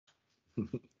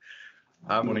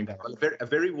Morning, Dan. Well, a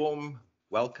very warm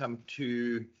welcome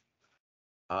to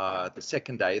the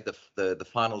second day, the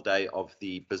final day of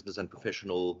the Business and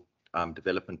Professional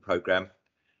Development Program.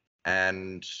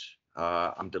 And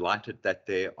I'm delighted that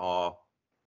there are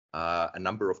a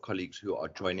number of colleagues who are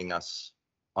joining us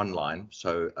online.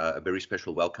 So a very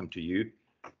special welcome to you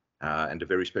and a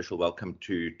very special welcome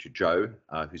to Joe,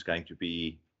 who's going to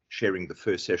be sharing the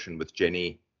first session with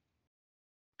Jenny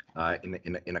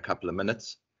in a couple of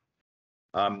minutes.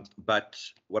 But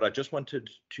what I just wanted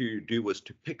to do was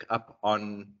to pick up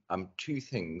on two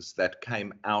things that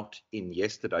came out in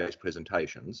yesterday's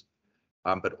presentations,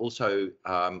 but also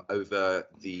over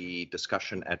the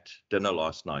discussion at dinner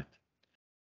last night.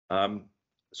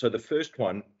 So the first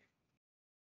one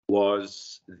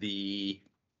was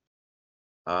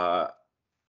I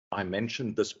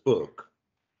mentioned this book,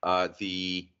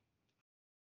 the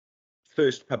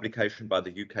first publication by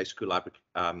the UK School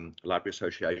Library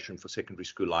Association for Secondary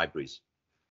School Libraries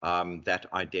that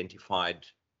identified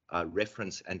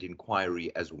reference and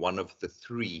inquiry as one of the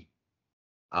three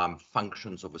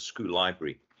functions of a school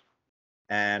library.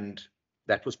 And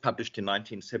that was published in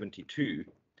 1972.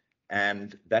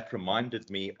 And that reminded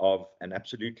me of an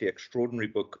absolutely extraordinary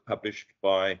book published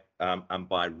by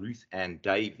Ruth Ann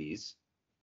Davies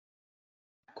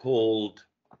called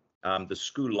the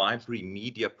School Library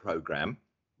Media Program,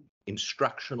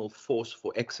 Instructional Force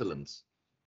for Excellence,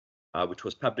 which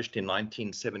was published in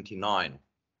 1979.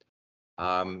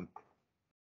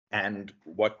 And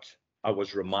what I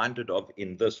was reminded of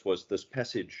in this was this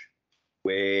passage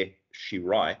where she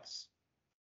writes,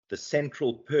 "The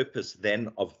central purpose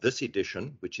then of this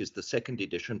edition," which is the second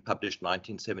edition, published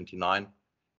 1979,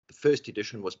 the first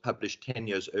edition was published 10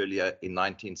 years earlier in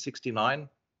 1969,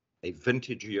 a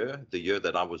vintage year, the year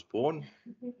that I was born.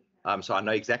 So I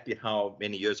know exactly how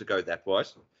many years ago that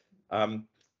was.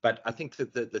 But I think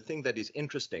that the thing that is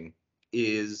interesting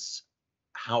is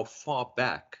how far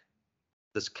back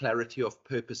this clarity of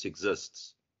purpose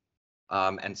exists.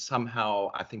 And somehow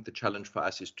I think the challenge for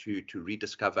us is to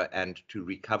rediscover and to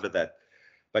recover that.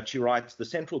 But she writes, "The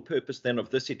central purpose then of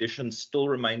this edition still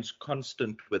remains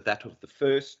constant with that of the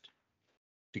first,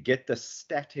 to get the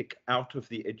static out of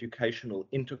the educational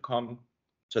intercom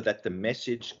so that the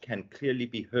message can clearly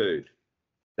be heard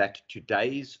that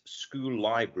today's school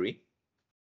library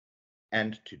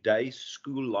and today's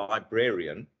school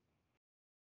librarian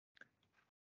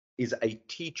is a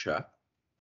teacher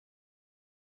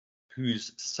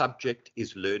whose subject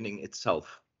is learning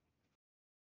itself."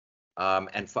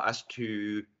 And for us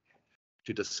to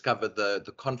discover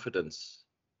the confidence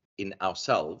in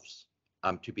ourselves,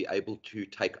 to be able to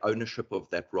take ownership of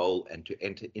that role and to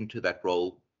enter into that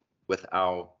role with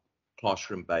our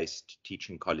classroom-based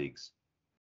teaching colleagues.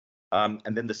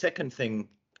 And then the second thing,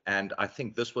 and I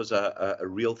think this was a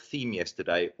real theme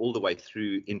yesterday, all the way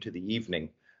through into the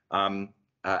evening, an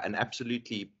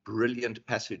absolutely brilliant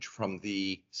passage from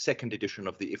the second edition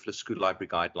of the IFLA School Library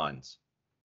Guidelines.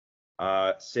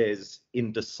 Says,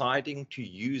 "In deciding to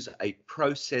use a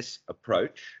process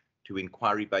approach to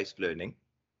inquiry-based learning,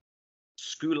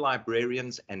 school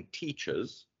librarians and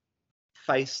teachers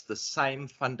face the same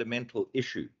fundamental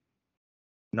issue,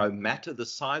 no matter the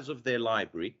size of their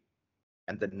library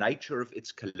and the nature of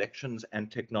its collections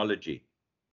and technology,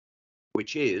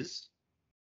 which is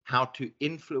how to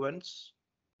influence,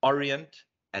 orient,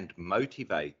 and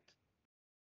motivate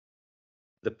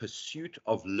the pursuit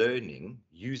of learning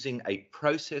using a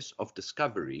process of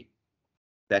discovery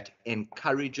that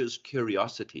encourages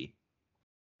curiosity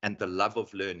and the love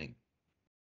of learning."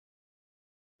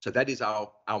 So that is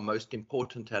our most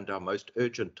important and our most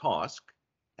urgent task,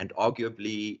 and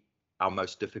arguably our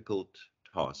most difficult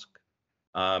task.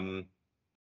 A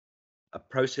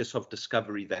process of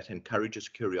discovery that encourages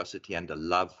curiosity and a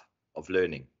love of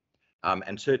learning.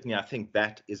 And certainly I think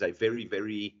that is a very,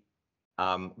 very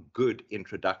good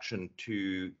introduction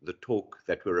to the talk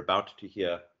that we're about to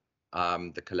hear,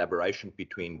 the collaboration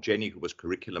between Jenny, who was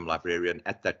curriculum librarian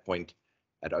at that point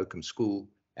at Oakham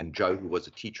School, and Joe, who was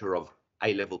a teacher of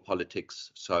A-level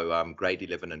politics, so grade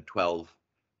 11 and 12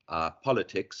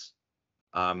 politics,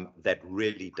 that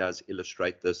really does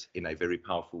illustrate this in a very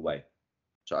powerful way.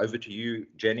 So over to you,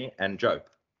 Jenny and Joe.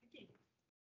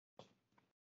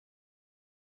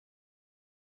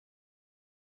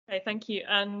 Okay, thank you,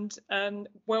 and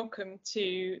welcome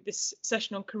to this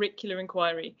session on curricular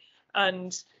inquiry.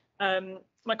 And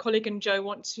my colleague and Joe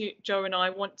and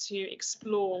I want to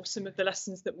explore some of the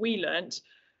lessons that we learnt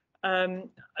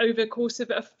over the course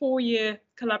of a 4-year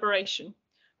collaboration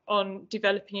on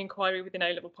developing inquiry within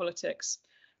A-level politics.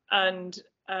 And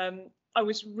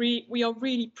we are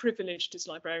really privileged as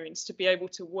librarians to be able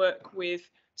to work with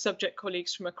subject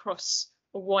colleagues from across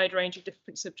a wide range of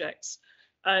different subjects,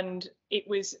 and it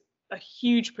was a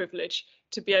huge privilege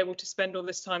to be able to spend all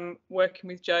this time working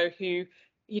with Joe, who,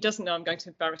 he doesn't know I'm going to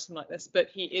embarrass him like this, but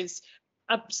he is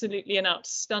absolutely an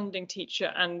outstanding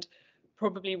teacher and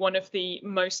probably one of the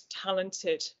most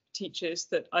talented teachers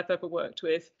that I've ever worked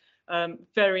with.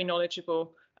 Very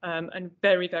knowledgeable and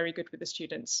very, very good with the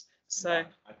students. So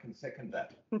I can second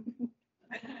that.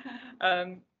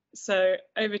 So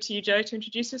over to you, Joe, to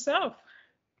introduce yourself.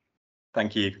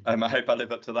 Thank you. I hope I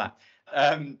live up to that.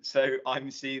 So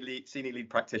I'm Senior Lead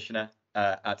Practitioner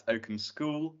at Oakham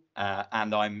School,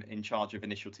 and I'm in charge of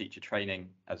initial teacher training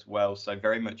as well. So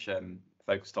very much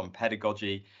focused on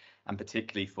pedagogy, and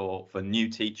particularly for new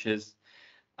teachers.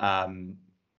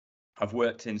 I've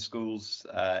worked in schools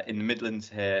in the Midlands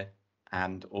here,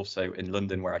 and also in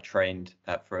London, where I trained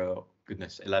for,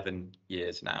 goodness, 11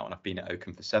 years now, and I've been at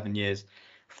Oakham for 7 years,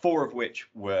 4 of which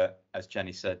were, as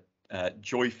Jenny said,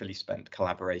 joyfully spent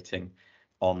collaborating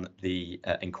on the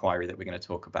inquiry that we're going to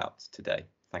talk about today.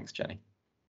 Thanks, Jenny.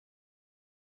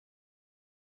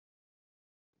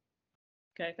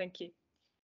 Okay, thank you.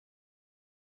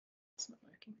 It's not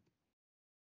working.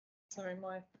 Sorry,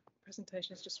 my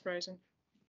presentation is just frozen.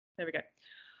 There we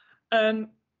go.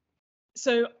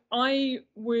 So I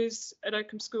was at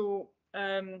Oakham School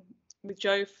with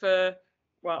Joe for,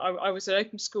 well, I was at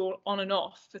Oakham School on and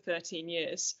off for 13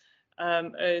 years,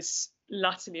 as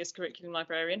latterly as curriculum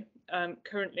librarian.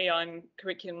 Currently I'm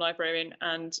curriculum librarian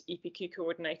and EPQ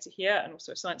coordinator here, and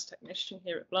also a science technician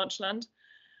here at Blanchelande.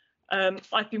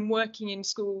 I've been working in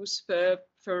schools for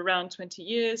around 20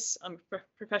 years. I'm a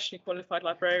professionally qualified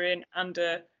librarian and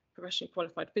a professionally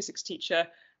qualified physics teacher,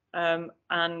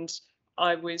 and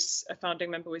I was a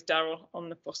founding member with Daryl on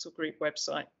the Fossil Group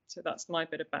website. So that's my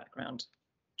bit of background.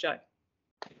 Joe.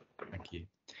 Thank you.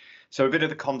 So a bit of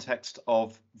the context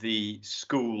of the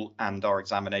school and our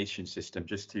examination system,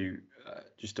 just to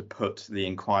put the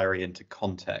inquiry into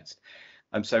context.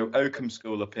 So Oakham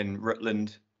School up in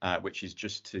Rutland, which is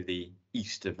just to the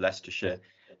east of Leicestershire.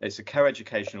 It's a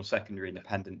co-educational secondary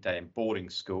independent day and boarding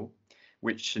school,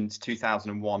 which since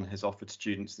 2001 has offered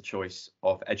students the choice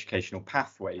of educational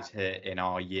pathways here in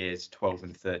our years 12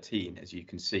 and 13, as you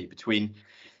can see, between,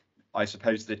 I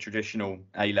suppose, the traditional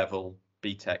A-level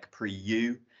BTEC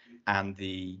pre-U and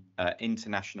the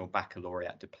International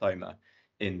Baccalaureate Diploma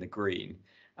in the green.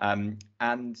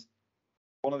 And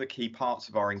one of the key parts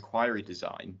of our inquiry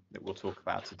design that we'll talk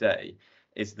about today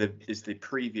is the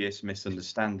previous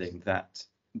misunderstanding that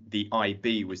the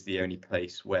IB was the only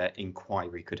place where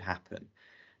inquiry could happen.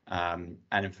 And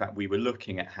in fact, we were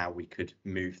looking at how we could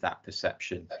move that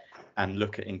perception and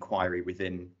look at inquiry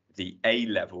within the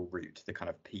A-level route, the kind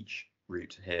of peach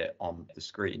route here on the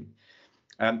screen.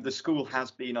 The school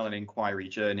has been on an inquiry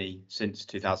journey since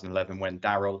 2011, when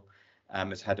Daryl,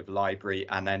 as head of library,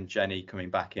 and then Jenny coming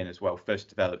back in as well, first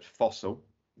developed Fossil,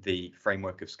 the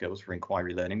framework of skills for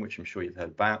inquiry learning, which I'm sure you've heard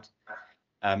about.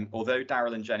 Although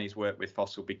Daryl and Jenny's work with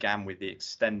Fossil began with the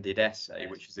extended essay,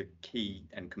 which is a key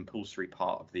and compulsory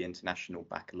part of the International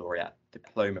Baccalaureate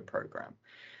Diploma programme,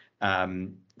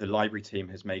 the library team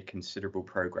has made considerable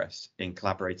progress in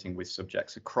collaborating with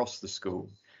subjects across the school,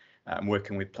 and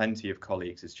working with plenty of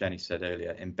colleagues, as Jenny said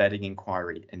earlier, embedding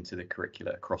inquiry into the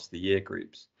curricula across the year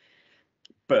groups.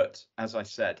 But as I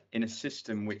said, in a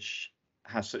system which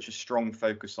has such a strong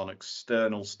focus on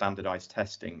external standardized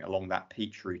testing along that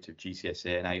peach route of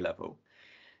GCSE and A-level,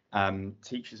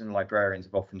 teachers and librarians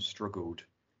have often struggled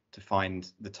to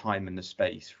find the time and the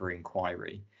space for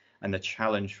inquiry. And the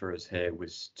challenge for us here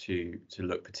was to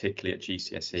look particularly at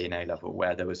GCSE and A-level,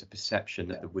 where there was a perception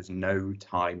that there was no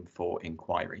time for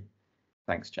inquiry.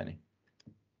 Thanks, Jenny.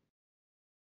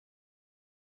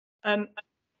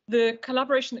 The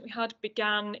collaboration that we had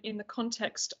began in the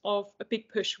context of a big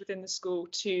push within the school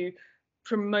to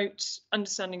promote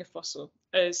understanding of Fossil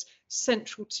as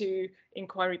central to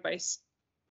inquiry-based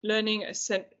learning,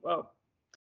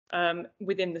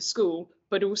 within the school,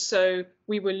 but also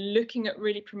we were looking at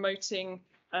really promoting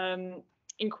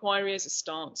inquiry as a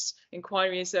stance,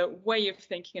 inquiry as a way of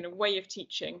thinking and a way of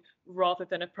teaching, rather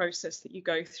than a process that you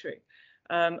go through,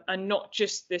 and not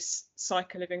just this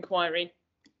cycle of inquiry,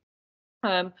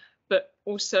 but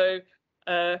also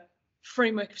a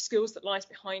framework of skills that lies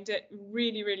behind it.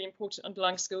 Really, really important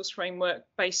underlying skills framework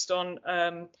based on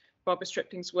Barbara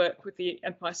Stripling's work with the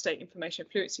Empire State Information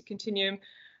Fluency Continuum,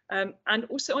 and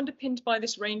also underpinned by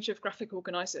this range of graphic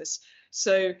organisers.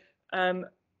 So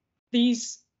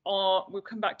these are, we'll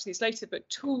come back to these later, but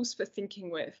tools for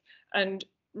thinking with, and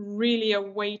really a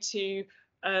way to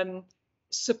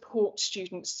support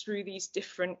students through these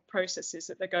different processes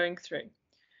that they're going through.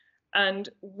 And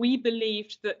we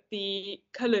believed that the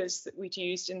colours that we'd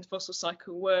used in the fossil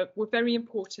cycle were very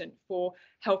important for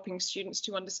helping students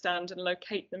to understand and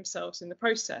locate themselves in the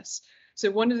process.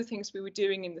 So one of the things we were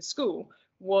doing in the school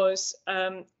was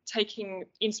taking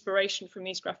inspiration from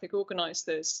these graphic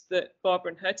organisers that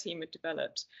Barbara and her team had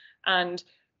developed, and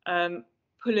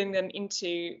pulling them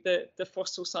into the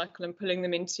fossil cycle and pulling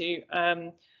them into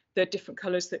the different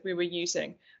colours that we were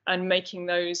using, and making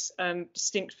those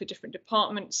distinct for different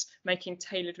departments, making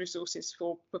tailored resources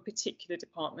for particular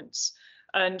departments.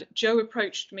 And Joe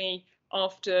approached me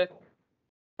after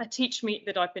a teach meet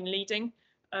that I've been leading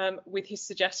with his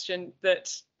suggestion that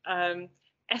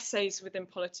essays within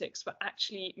politics were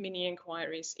actually mini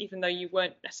inquiries, even though you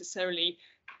weren't necessarily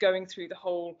going through the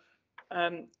whole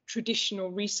traditional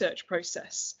research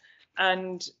process.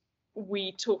 And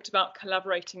we talked about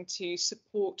collaborating to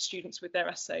support students with their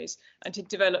essays and to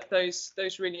develop those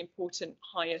really important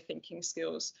higher thinking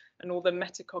skills and all the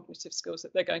metacognitive skills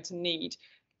that they're going to need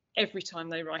every time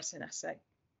they write an essay.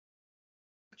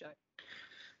 Joe.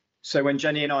 So when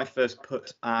Jenny and I first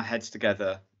put our heads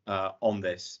together on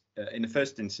this, in the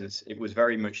first instance, it was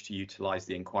very much to utilise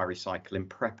the inquiry cycle in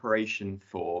preparation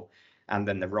for and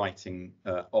then the writing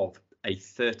of a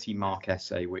 30-mark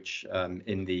essay, which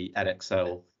in the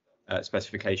Edexcel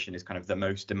specification is kind of the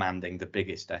most demanding, the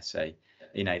biggest essay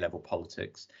in A-level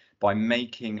politics, by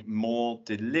making more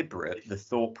deliberate the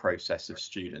thought process of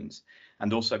students,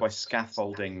 and also by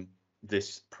scaffolding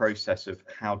this process of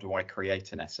how do I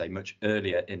create an essay much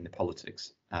earlier in the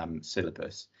politics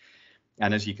syllabus.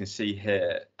 And as you can see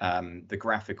here, the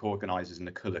graphic organisers and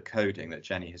the colour coding that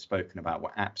Jenny has spoken about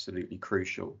were absolutely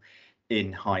crucial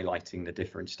in highlighting the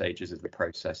different stages of the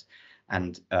process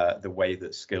and the way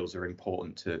that skills are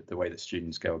important to the way that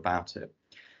students go about it.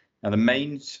 Now, the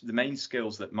main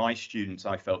skills that my students,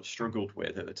 I felt, struggled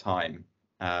with at the time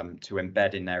to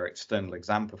embed in their external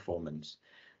exam performance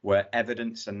were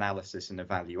evidence, analysis and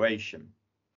evaluation.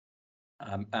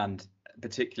 And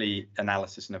particularly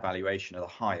analysis and evaluation are the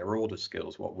higher order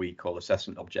skills, what we call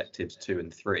assessment objectives 2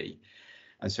 and 3.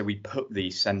 And so we put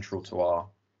these central to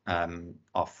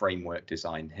our framework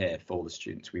design here for the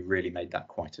students. We really made that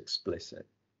quite explicit.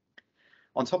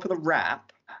 On top of the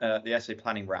wrap, the essay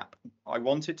planning wrap, I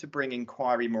wanted to bring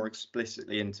inquiry more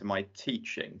explicitly into my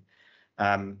teaching.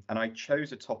 And I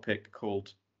chose a topic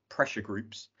called pressure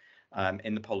groups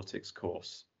in the politics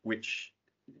course, which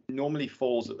normally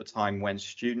falls at the time when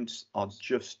students are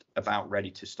just about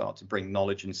ready to start to bring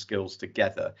knowledge and skills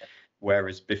together.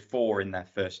 Whereas before, in their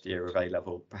first year of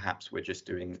A-level, perhaps we're just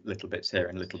doing little bits here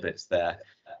and little bits there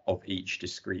of each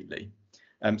discreetly.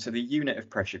 So the unit of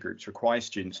pressure groups requires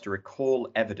students to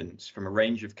recall evidence from a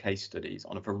range of case studies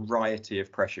on a variety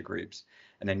of pressure groups,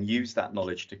 and then use that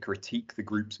knowledge to critique the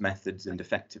group's methods and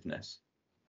effectiveness.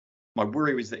 My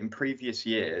worry was that in previous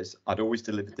years, I'd always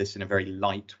delivered this in a very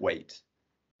lightweight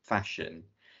fashion.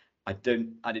 I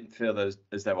didn't feel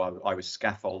as though I was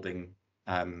scaffolding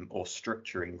or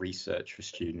structuring research for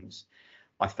students.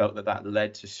 I felt that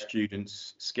led to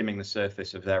students skimming the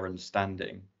surface of their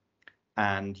understanding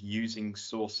and using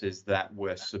sources that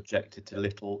were subjected to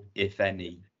little, if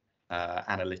any,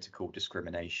 analytical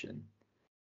discrimination.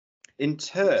 In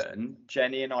turn,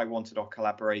 Jenny and I wanted our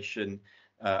collaboration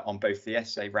on both the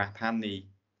essay wrap and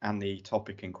the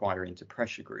topic inquiry into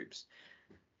pressure groups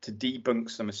to debunk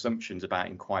some assumptions about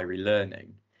inquiry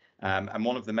learning. And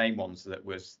one of the main ones that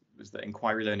was that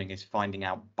inquiry learning is finding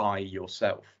out by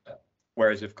yourself,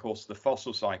 whereas of course the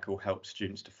fossil cycle helps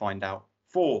students to find out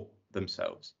for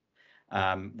themselves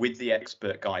with the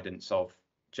expert guidance of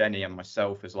Jenny and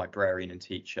myself as librarian and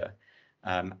teacher,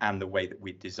 and the way that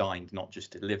we designed, not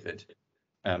just delivered,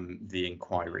 the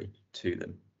inquiry to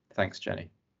them. Thanks,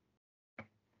 Jenny.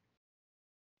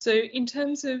 So in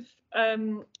terms of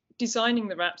designing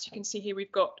the wraps, you can see here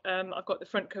we've got I've got the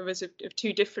front covers of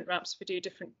 2 different wraps for 2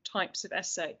 different types of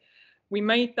essay. We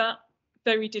made that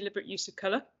very deliberate use of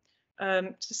colour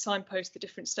to signpost the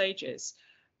different stages.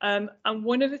 And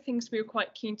one of the things we were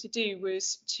quite keen to do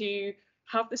was to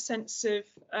have the sense of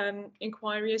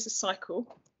inquiry as a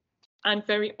cycle. And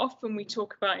very often we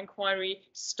talk about inquiry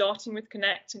starting with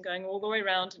connect and going all the way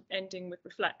around and ending with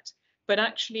reflect. But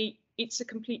actually, it's a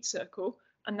complete circle,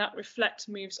 and that reflect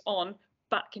moves on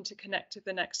back into connect to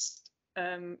the next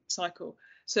cycle.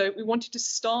 So we wanted to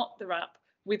start the wrap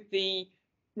with the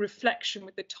reflection,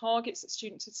 with the targets that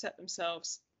students had set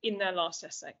themselves in their last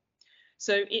essay.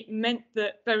 So it meant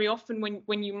that very often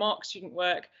when you mark student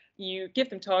work, you give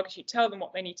them targets, you tell them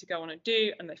what they need to go on and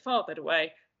do, and they file that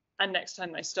away. And next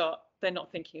time they start, they're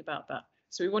not thinking about that.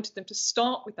 So we wanted them to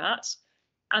start with that,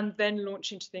 and then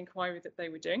launch into the inquiry that they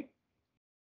were doing.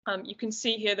 You can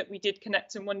see here that we did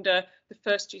connect and wonder the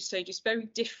first two stages very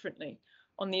differently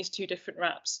on these two different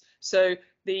wraps. So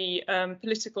the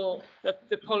political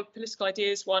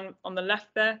ideas one on the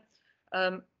left there,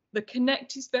 the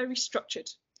connect is very structured,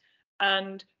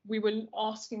 and we were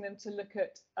asking them to look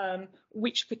at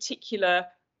which particular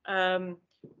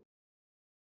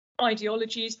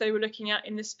ideologies they were looking at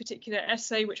in this particular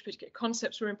essay, which particular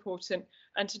concepts were important,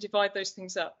 and to divide those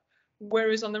things up.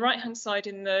 Whereas on the right-hand side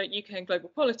in the UK and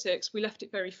global politics, we left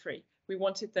it very free. We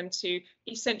wanted them to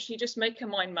essentially just make a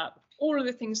mind map, all of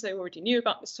the things they already knew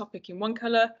about this topic in one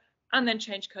colour, and then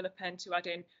change colour pen to add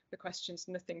in the questions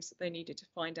and the things that they needed to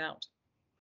find out.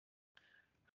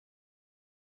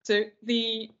 So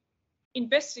the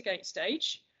investigate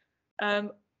stage,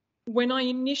 when I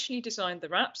initially designed the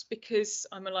wraps, because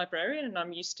I'm a librarian and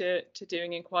I'm used to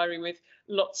doing inquiry with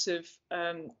lots of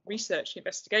research and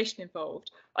investigation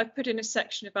involved, I put in a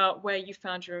section about where you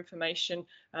found your information,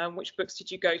 which books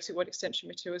did you go to, what extension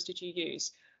materials did you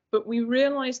use. But we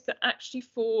realised that actually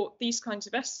for these kinds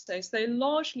of essays, they're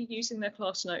largely using their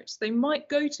class notes. They might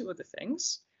go to other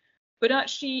things, but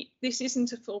actually this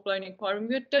isn't a full-blown inquiry, and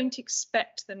we don't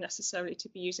expect them necessarily to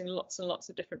be using lots and lots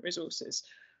of different resources.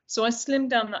 So I slimmed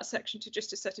down that section to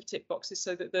just a set of tick boxes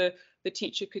so that the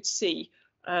teacher could see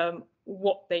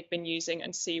what they'd been using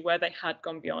and see where they had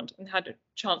gone beyond, and had a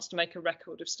chance to make a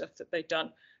record of stuff that they'd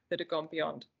done that had gone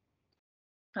beyond.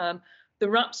 The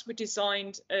wraps were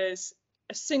designed as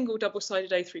a single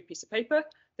double-sided A3 piece of paper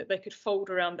that they could fold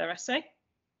around their essay.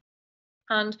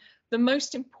 And the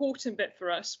most important bit for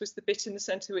us was the bit in the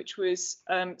centre, which was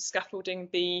scaffolding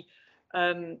the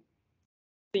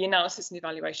analysis and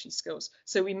evaluation skills.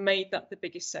 So we made that the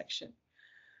biggest section.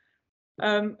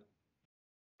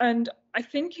 And I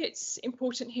think it's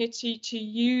important here to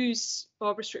use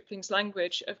Barbara Stripling's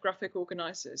language of graphic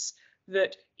organisers,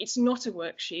 that it's not a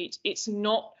worksheet, it's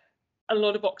not a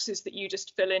lot of boxes that you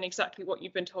just fill in exactly what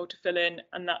you've been told to fill in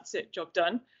and that's it, job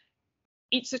done.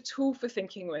 It's a tool for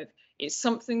thinking with. It's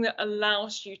something that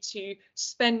allows you to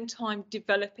spend time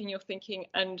developing your thinking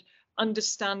and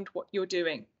understand what you're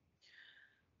doing.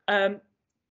 And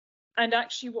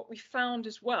actually what we found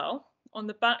as well on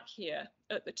the back here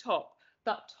at the top,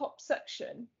 that top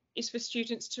section is for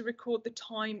students to record the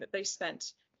time that they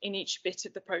spent in each bit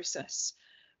of the process.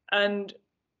 And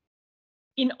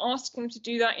in asking them to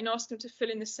do that, in asking them to fill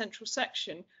in the central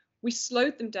section, we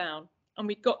slowed them down and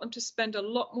we got them to spend a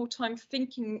lot more time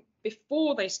thinking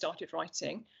before they started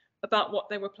writing about what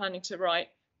they were planning to write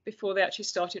before they actually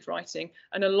started writing.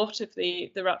 And a lot of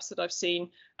the wraps that I've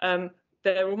seen,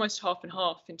 they're almost half and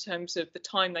half in terms of the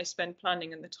time they spend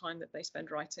planning and the time that they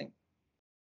spend writing.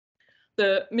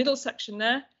 The middle section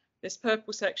there, this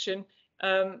purple section,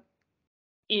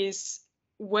 is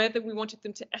whether we wanted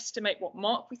them to estimate what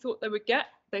mark we thought they would get.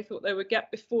 They thought they would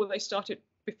get before they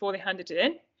handed it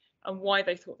in, and why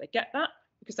they thought they'd get that,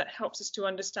 because that helps us to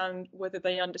understand whether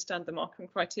they understand the marking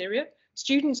criteria.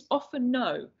 Students often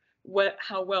know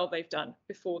how well they've done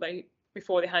before they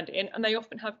hand it in, and they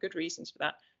often have good reasons for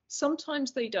that.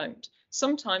 Sometimes they don't.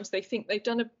 Sometimes they think they've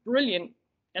done a brilliant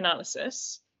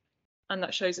analysis, and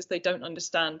that shows us they don't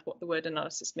understand what the word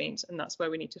analysis means, and that's where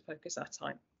we need to focus our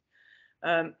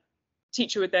time.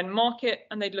 Teacher would then mark it,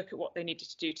 and they'd look at what they needed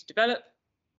to do to develop.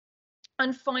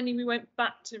 And finally, we went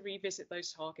back to revisit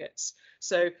those targets.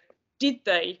 So did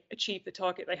they achieve the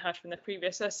target they had from their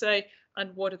previous essay,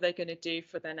 and what are they going to do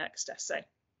for their next essay?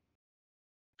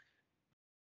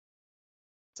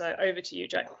 So over to you,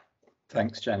 Joe.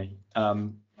 Thanks, Jenny. I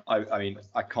mean,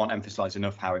 I can't emphasize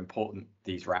enough how important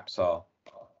these wraps are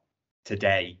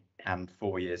today and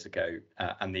 4 years ago,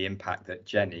 and the impact that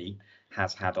Jenny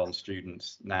has had on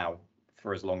students now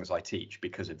for as long as I teach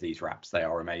because of these wraps. They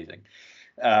are amazing.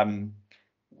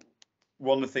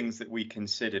 One of the things that we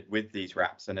considered with these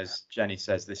wraps, and as Jenny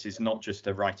says, this is not just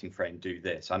a writing frame, do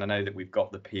this. And I know that we've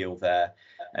got the peel there,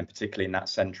 and particularly in that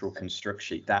central construct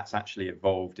sheet, that's actually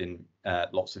evolved in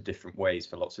lots of different ways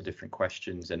for lots of different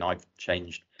questions. And I've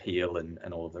changed peel and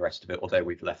all of the rest of it, although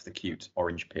we've left the cute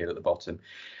orange peel at the bottom.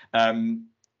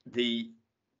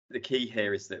 The key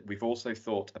here is that we've also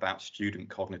thought about student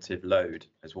cognitive load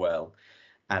as well,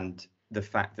 and the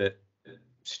fact that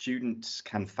students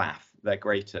can faff. They're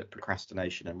great at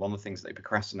procrastination, and one of the things they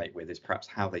procrastinate with is perhaps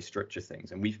how they structure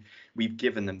things, and we've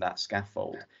given them that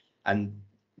scaffold. And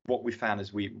what we found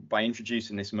is by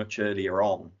introducing this much earlier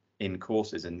on in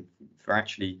courses, and for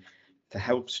actually to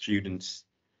help students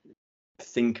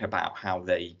think about how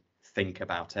they think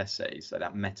about essays, so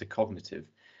that metacognitive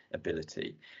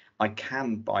ability, I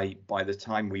can, by the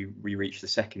time we reach the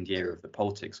second year of the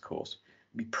politics course,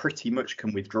 pretty much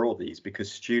can withdraw these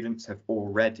because students have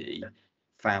already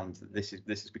found that this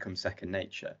has become second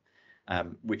nature,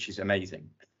 which is amazing.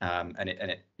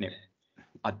 The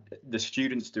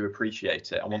students do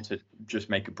appreciate it. I want to just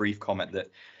make a brief comment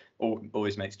that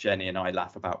always makes Jenny and I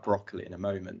laugh about broccoli in a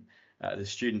moment. The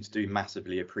students do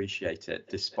massively appreciate it,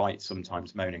 despite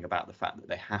sometimes moaning about the fact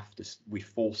that we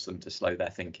force them to slow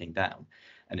their thinking down,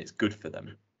 and it's good for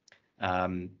them.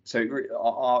 So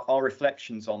our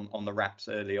reflections on the RAPs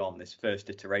early on, this first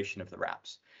iteration of the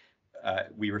RAPs,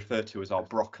 we refer to as our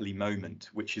broccoli moment,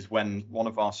 which is when one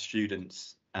of our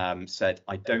students said,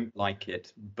 "I don't like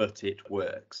it, but it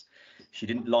works." She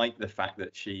didn't like the fact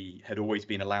that she had always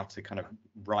been allowed to kind of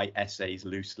write essays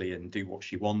loosely and do what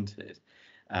she wanted.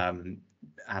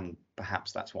 And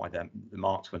perhaps that's why the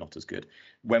marks were not as good.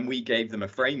 When we gave them a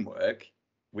framework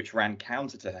which ran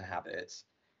counter to her habits,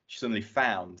 she suddenly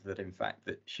found that, in fact,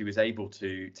 that she was able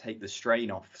to take the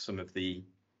strain off some of the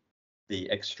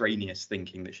extraneous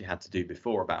thinking that she had to do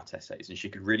before about essays, and she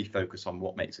could really focus on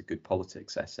what makes a good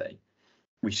politics essay.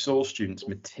 We saw students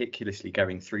meticulously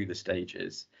going through the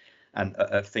stages and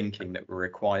of thinking that were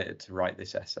required to write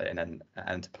this essay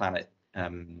and to plan it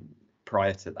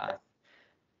prior to that.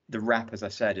 The RAP, as I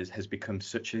said, has become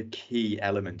such a key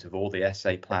element of all the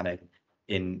essay planning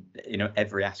in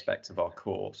every aspect of our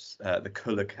course. The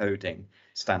colour coding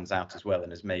stands out as well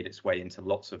and has made its way into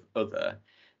lots of other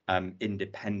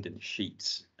independent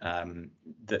sheets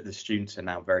that the students are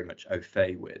now very much au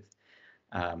fait with.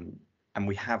 And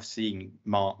we have seen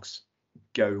marks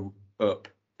go up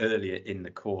earlier in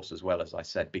the course as well, as I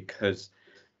said, because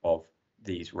of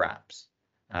these RAPs.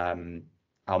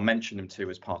 I'll mention them too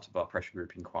as part of our pressure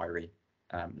group inquiry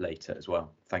later as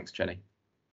well. Thanks, Jenny.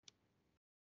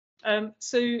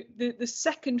 So the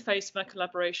second phase of our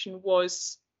collaboration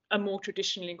was a more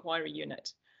traditional inquiry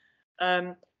unit.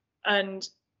 And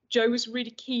Joe was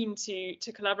really keen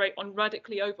to collaborate on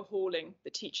radically overhauling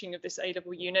the teaching of this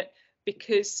A-level unit,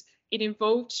 because it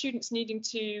involved students needing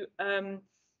to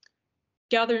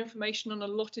gather information on a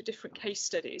lot of different case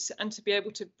studies and to be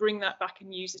able to bring that back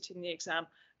and use it in the exam.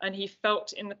 And he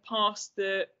felt in the past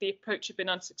the approach had been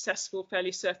unsuccessful,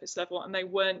 fairly surface level, and they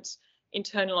weren't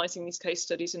internalising these case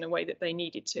studies in a way that they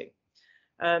needed to.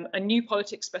 A new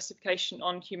politics specification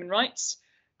on human rights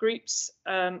groups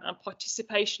and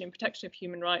participation in protection of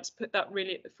human rights put that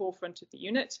really at the forefront of the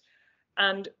unit.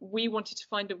 And we wanted to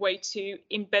find a way to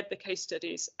embed the case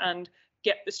studies and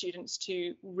get the students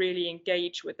to really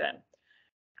engage with them.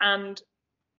 And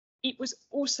it was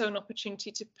also an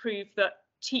opportunity to prove that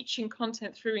teaching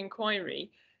content through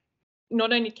inquiry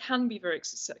not only can be very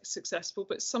successful,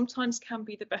 but sometimes can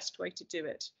be the best way to do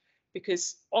it.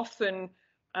 Because often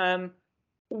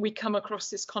we come across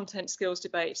this content skills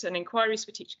debate, and inquiries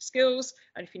for teaching skills,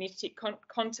 and if you need to teach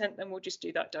content, then we'll just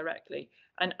do that directly.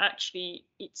 And actually,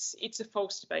 it's a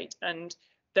false debate, and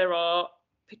there are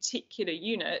particular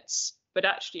units, but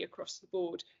actually across the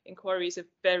board, inquiry is a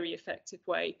very effective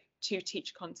way to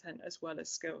teach content as well as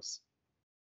skills.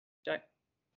 Joe.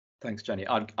 Thanks, Jenny.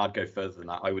 I'd go further than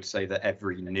that. I would say that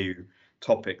every new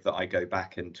topic that I go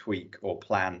back and tweak or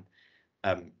plan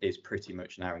is pretty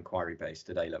much now inquiry based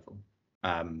at A-level,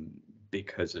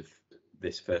 because of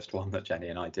this first one that Jenny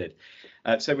and I did.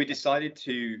 So we decided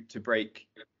to break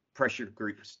pressure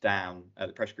groups down,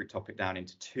 the pressure group topic down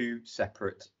into two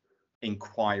separate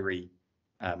inquiry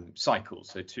cycles,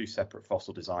 so two separate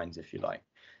fossil designs, if you like.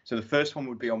 So the first one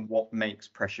would be on what makes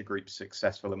pressure groups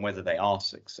successful and whether they are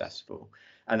successful.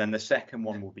 And then the second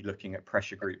one will be looking at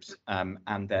pressure groups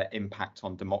and their impact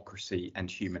on democracy and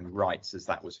human rights, as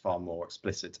that was far more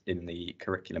explicit in the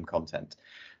curriculum content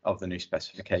of the new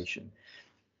specification.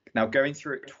 Now, going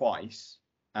through it twice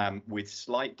with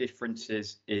slight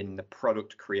differences in the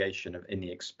product creation in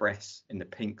the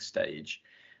pink stage,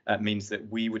 means that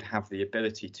we would have the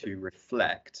ability to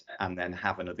reflect and then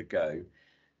have another go.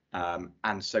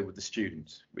 And so would the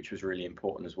students, which was really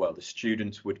important as well. The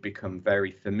students would become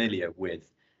very familiar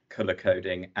with colour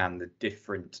coding and the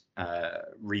different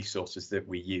resources that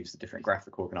we use, the different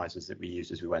graphic organisers that we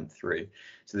used as we went through.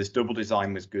 So this double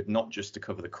design was good, not just to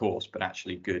cover the course, but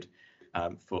actually good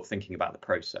for thinking about the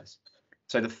process.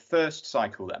 So the first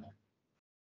cycle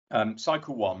then,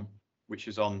 cycle one, which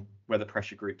is on whether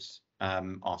pressure groups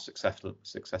are successful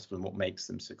and what makes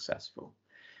them successful.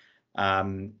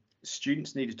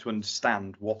 Students needed to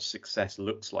understand what success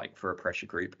looks like for a pressure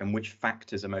group and which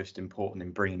factors are most important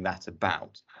in bringing that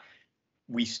about.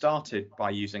 We started by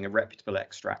using a reputable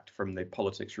extract from the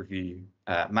Politics Review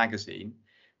magazine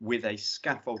with a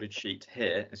scaffolded sheet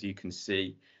here, as you can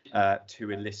see, to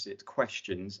elicit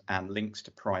questions and links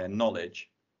to prior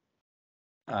knowledge.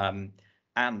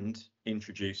 and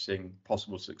introducing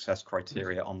possible success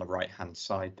criteria on the right-hand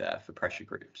side there for pressure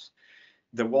groups.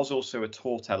 There was also a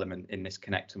taught element in this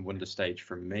Connect and Wonder stage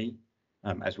from me.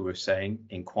 As we were saying,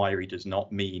 inquiry does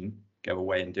not mean go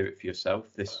away and do it for yourself.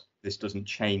 This doesn't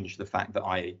change the fact that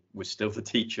I was still the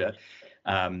teacher.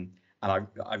 And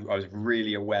I was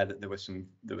really aware that there was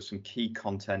some key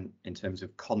content in terms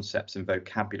of concepts and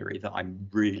vocabulary that I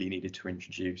really needed to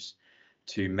introduce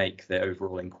to make the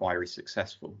overall inquiry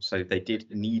successful. So they did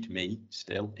need me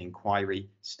still. Inquiry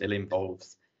still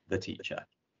involves the teacher.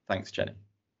 Thanks, Jenny.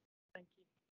 Thank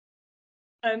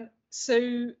you.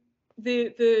 So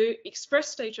the express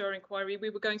stage of our inquiry, we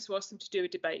were going to ask them to do a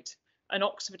debate, an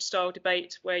Oxford-style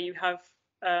debate where you have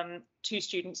two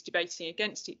students debating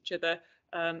against each other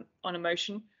on a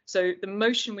motion. So the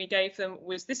motion we gave them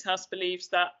was, this House believes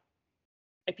that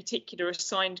a particular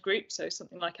assigned group, so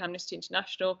something like Amnesty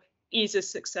International, is a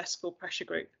successful pressure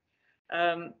group.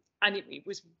 And it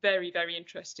was very, very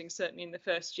interesting, certainly in the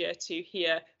first year, to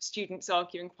hear students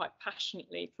arguing quite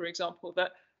passionately, for example,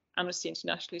 that Amnesty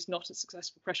International is not a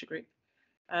successful pressure group,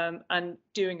 and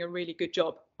doing a really good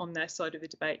job on their side of the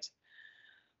debate.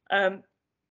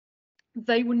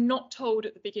 They were not told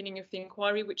at the beginning of the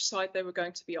inquiry which side they were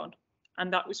going to be on.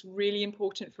 And that was really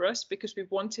important for us because we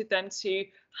wanted them to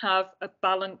have a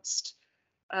balanced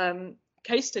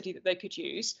case study that they could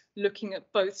use, looking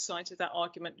at both sides of that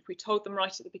argument. If we told them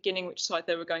right at the beginning which side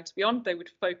they were going to be on, they would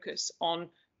focus on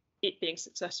it being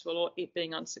successful or it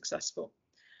being unsuccessful.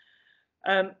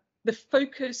 The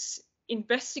focus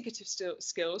investigative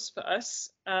skills for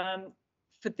us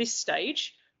for this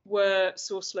stage were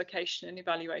source location and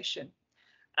evaluation.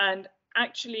 And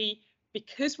actually,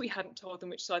 because we hadn't told them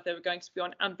which side they were going to be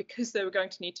on, and because they were going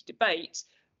to need to debate,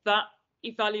 that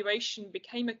evaluation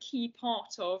became a key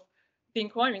part of the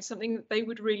inquiry and something that they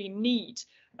would really need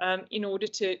in order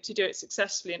to do it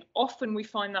successfully. And often we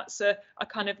find that's a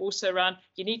kind of also around,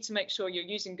 you need to make sure you're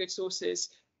using good sources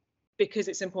because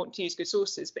it's important to use good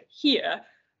sources. But here,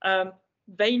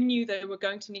 they knew they were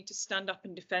going to need to stand up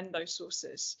and defend those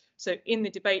sources. So in the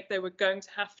debate, they were going to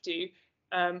have to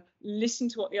listen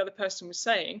to what the other person was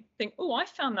saying, think, oh, I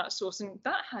found that source and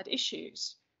that had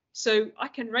issues. So I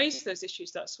can raise those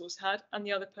issues that source had, and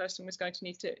the other person was going to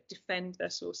need to defend their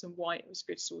source and why it was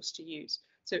a good source to use.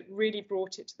 So it really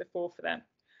brought it to the fore for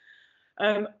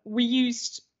them. We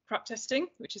used prep testing,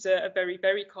 which is a very,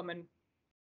 very common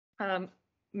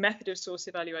method of source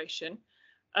evaluation.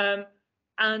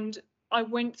 And I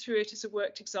went through it as a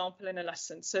worked example in a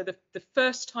lesson. So the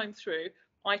first time through,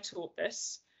 I taught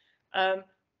this.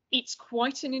 It's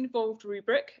quite an involved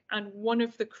rubric, and one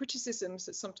of the criticisms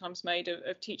that's sometimes made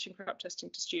of teaching prep testing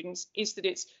to students is that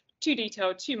it's too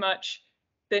detailed, too much.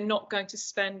 They're not going to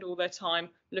spend all their time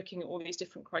looking at all these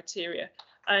different criteria.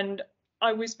 And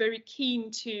I was very keen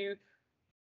to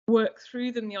work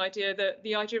through them the idea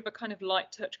of a kind of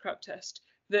light touch prep test,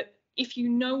 that if you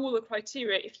know all the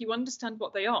criteria, if you understand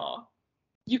what they are,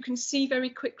 you can see very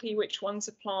quickly which ones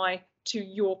apply to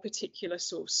your particular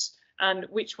source and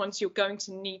which ones you're going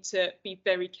to need to be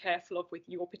very careful of with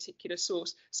your particular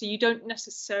source. So you don't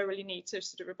necessarily need to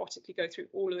sort of robotically go through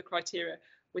all of the criteria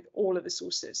with all of the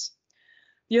sources.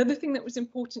 The other thing that was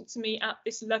important to me at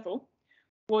this level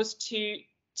was to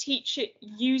teach it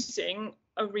using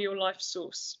a real life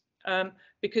source,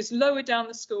 because lower down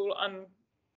the school,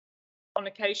 on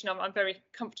occasion, I'm very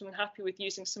comfortable and happy with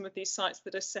using some of these sites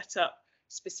that are set up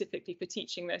specifically for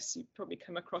teaching this. You've probably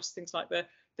come across things like the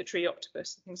tree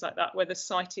octopus and things like that, where the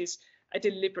site is a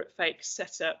deliberate fake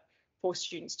set up for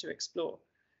students to explore.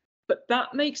 But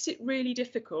that makes it really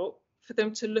difficult for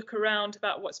them to look around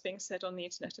about what's being said on the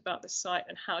internet about this site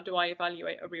and how do I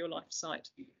evaluate a real life site.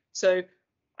 So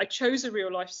I chose a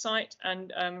real life site,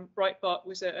 and Breitbart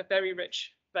was a very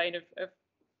rich vein of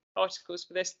articles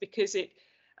for this, because it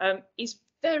is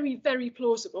very, very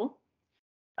plausible,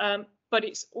 but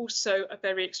it's also a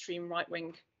very extreme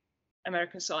right-wing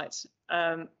American site,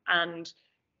 and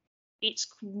it's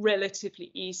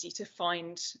relatively easy to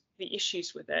find the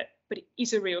issues with it, but it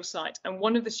is a real site. And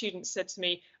one of the students said to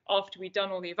me after we'd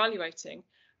done all the evaluating,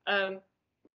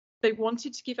 they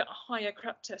wanted to give it a higher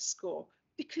crap test score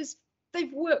because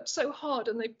they've worked so hard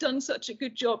and they've done such a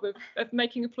good job of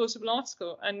making a plausible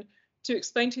article. And to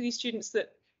explain to these students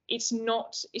that it's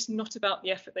not about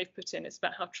the effort they've put in, it's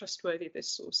about how trustworthy this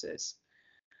source is.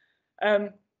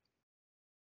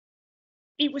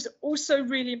 It was also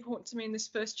really important to me in this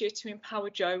first year to empower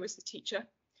Jo as the teacher.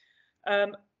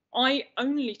 I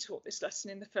only taught this lesson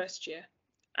in the first year,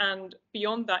 and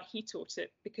beyond that he taught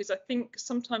it, because I think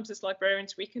sometimes as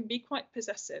librarians we can be quite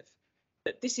possessive,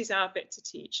 that this is our bit to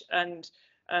teach, and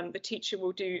the teacher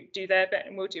will do their bit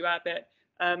and we'll do our bit.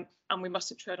 and we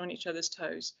mustn't tread on each other's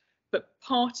toes. But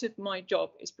part of my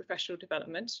job is professional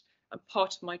development, and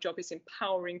part of my job is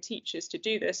empowering teachers to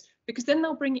do this, because then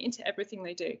they'll bring it into everything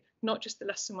they do, not just the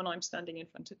lesson when I'm standing in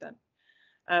front of them.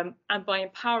 And by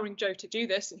empowering Joe to do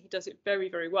this, and he does it very,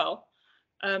 very well,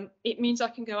 it means I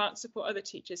can go out and support other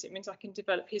teachers. It means I can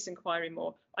develop his inquiry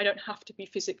more. I don't have to be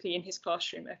physically in his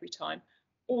classroom every time.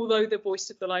 Although the voice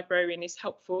of the librarian is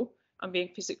helpful, and being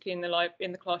physically in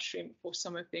the classroom for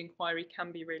some of the inquiry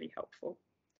can be really helpful.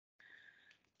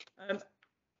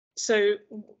 So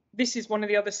this is one of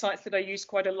the other sites that I use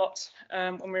quite a lot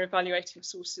when we're evaluating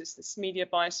sources, this media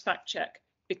bias fact check,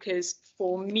 because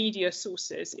for media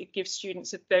sources, it gives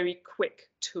students a very quick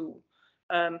tool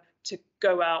to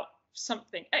go out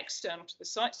something external to the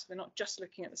site, so they're not just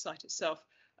looking at the site itself,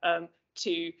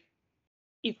 to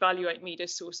evaluate media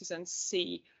sources and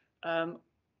see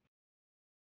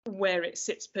where it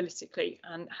sits politically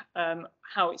and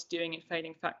how it's doing in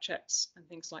failing fact checks and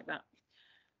things like that.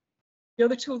 The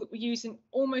other tool that we use in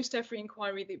almost every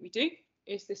inquiry that we do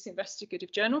is this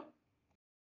investigative journal,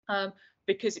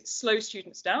 because it slows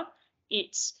students down.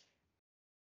 It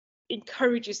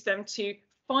encourages them to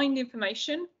find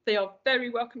information. They are very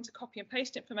welcome to copy and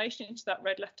paste information into that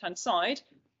red left-hand side,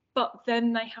 but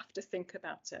then they have to think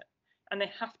about it. And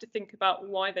they have to think about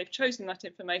why they've chosen that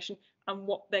information and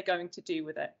what they're going to do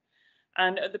with it.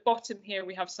 And at the bottom here,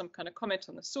 we have some kind of comment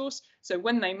on the source. So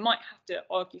when they might have to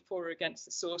argue for or against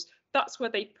the source, that's where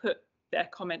they put their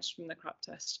comments from the CRAP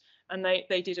test. And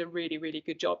they did a really, really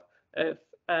good job of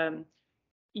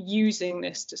using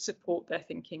this to support their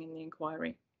thinking in the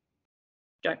inquiry.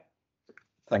 Joe.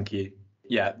 Thank you.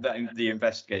 Yeah, the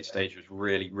investigate stage was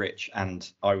really rich, and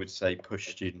I would say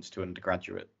pushed students to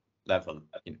undergraduate level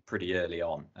pretty early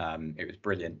on. It was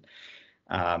brilliant,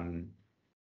 and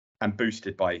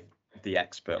boosted by the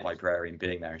expert librarian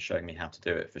being there and showing me how to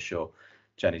do it, for sure.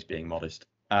 Jenny's being modest.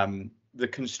 The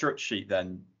construct sheet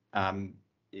then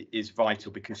is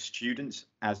vital, because students,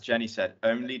 as Jenny said,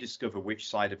 only discover which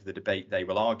side of the debate they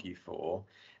will argue for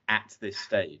at this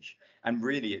stage. And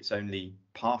really, it's only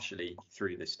partially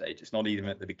through this stage. It's not even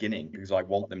at the beginning, because I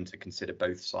want them to consider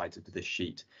both sides of this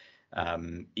sheet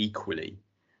equally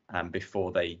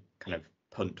before they kind of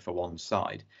punt for one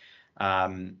side.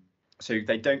 So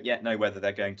they don't yet know whether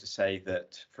they're going to say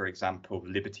that, for example,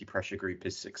 Liberty Pressure Group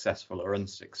is successful or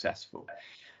unsuccessful.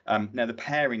 Now, the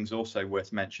pairing's also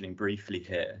worth mentioning briefly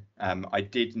here. I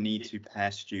did need to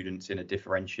pair students in a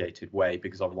differentiated way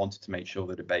because I wanted to make sure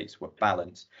the debates were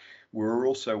balanced. We were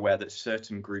also aware that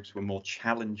certain groups were more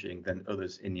challenging than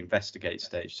others in the investigate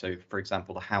stage. So, for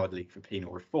example, the Howard League for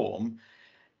Penal Reform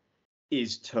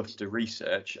is tough to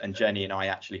research, and Jenny and I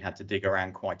actually had to dig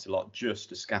around quite a lot just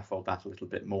to scaffold that a little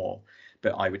bit more.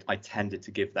 But I tended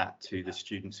to give that to the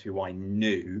students who I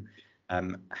knew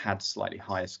had slightly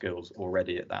higher skills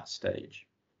already at that stage.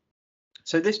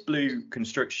 So this blue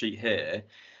construct sheet here,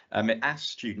 it asks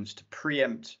students to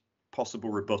preempt possible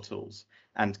rebuttals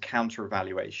and counter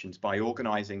evaluations by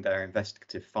organising their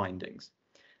investigative findings.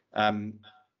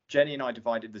 Jenny and I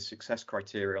divided the success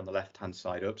criteria on the left-hand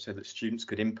side up so that students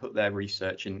could input their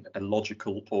research in a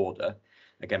logical order.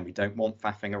 Again, we don't want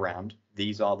faffing around.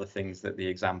 These are the things that the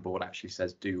exam board actually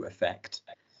says do affect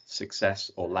success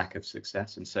or lack of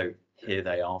success. And so here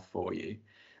they are for you.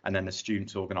 And then the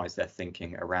students organise their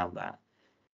thinking around that.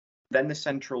 Then the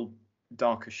central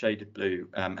darker shaded blue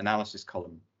analysis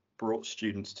column brought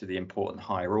students to the important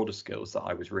higher order skills that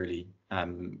I was really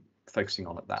focusing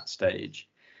on at that stage.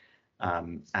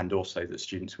 And also that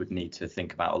students would need to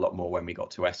think about a lot more when we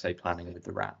got to essay planning with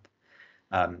the RAP.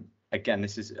 Again,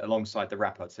 this is alongside the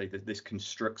RAP. I'd say that this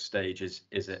construct stage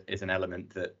is an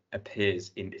element that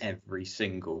appears in every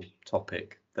single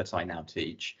topic that I now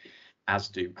teach, as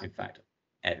do, in fact,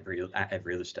 at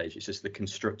every other stage. It's just the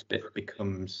construct bit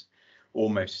becomes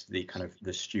almost the kind of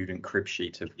the student crib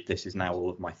sheet of this is now all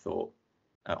of my thought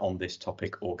on this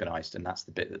topic organised, and that's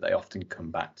the bit that they often come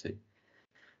back to.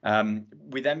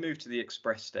 We then move to the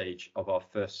express stage of our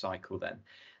first cycle then.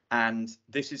 And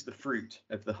this is the fruit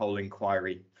of the whole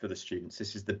inquiry for the students.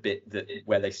 This is the bit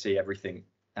where they see everything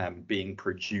being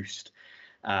produced.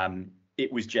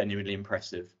 It was genuinely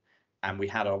impressive, and we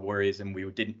had our worries, and we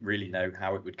didn't really know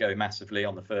how it would go massively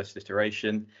on the first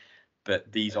iteration.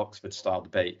 But these Oxford-style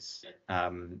debates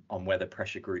on whether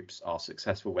pressure groups are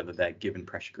successful, whether their given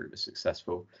pressure group is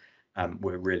successful,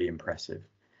 were really impressive.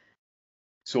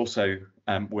 It's also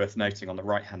worth noting on the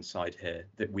right-hand side here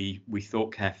that we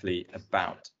thought carefully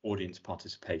about audience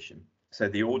participation. So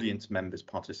the audience members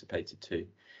participated too.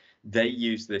 They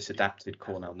used this adapted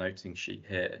Cornell noting sheet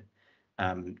here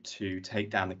to take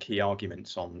down the key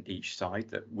arguments on each side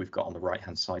that we've got on the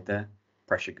right-hand side there,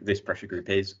 this pressure group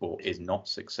is or is not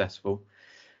successful.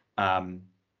 And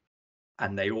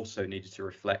they also needed to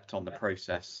reflect on the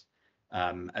process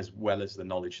as well as the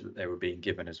knowledge that they were being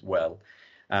given as well.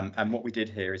 And what we did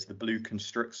here is the blue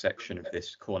construct section of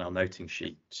this Cornell noting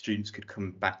sheet, students could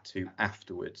come back to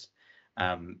afterwards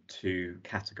to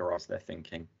categorise their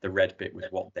thinking. The red bit was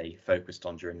what they focused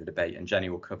on during the debate, and Jenny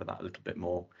will cover that a little bit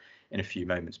more in a few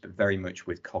moments, but very much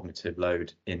with cognitive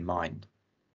load in mind.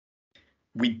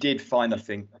 We did find, I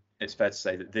think it's fair to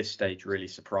say, that this stage really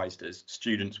surprised us.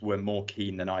 Students were more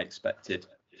keen than I expected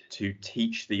to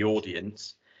teach the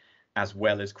audience, as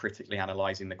well as critically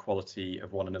analysing the quality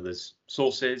of one another's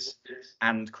sources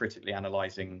and critically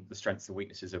analysing the strengths and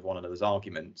weaknesses of one another's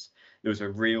arguments. There was a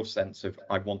real sense of,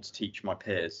 I want to teach my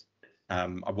peers.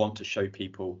 I want to show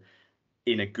people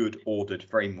in a good ordered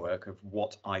framework of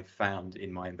what I've found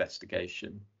in my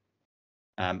investigation.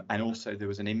 And also there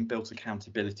was an inbuilt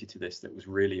accountability to this that was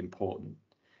really important.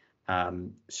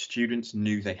 Students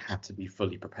knew they had to be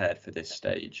fully prepared for this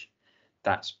stage.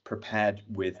 That's prepared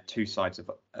with two sides of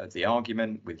the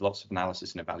argument, with lots of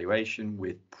analysis and evaluation,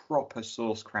 with proper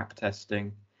source crap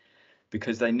testing,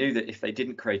 because they knew that if they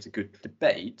didn't create a good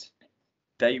debate,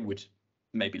 they would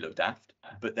maybe look daft,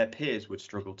 but their peers would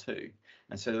struggle too.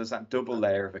 And so there's that double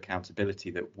layer of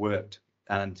accountability that worked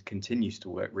and continues to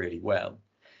work really well.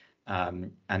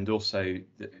 And also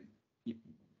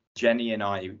Jenny and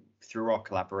I, through our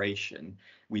collaboration,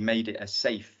 we made it a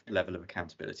safe level of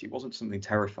accountability. It wasn't something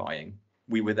terrifying.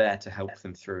 We were there to help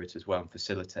them through it as well and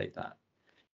facilitate that.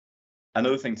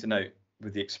 Another thing to note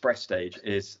with the express stage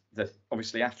is that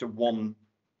obviously after 1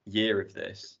 year of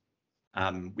this,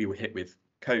 we were hit with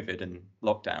COVID and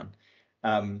lockdown.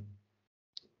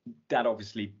 That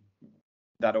obviously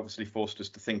forced us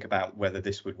to think about whether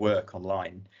this would work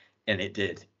online, and it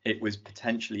did. It was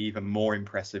potentially even more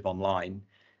impressive online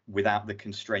without the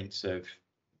constraints of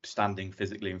standing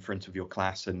physically in front of your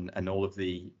class and all of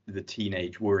the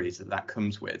teenage worries that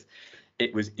comes with.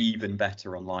 It was even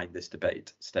better online, this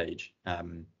debate stage,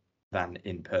 than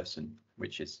in person,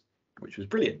 which was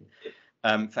brilliant.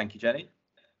 Thank you, Jenny.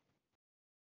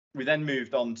 We then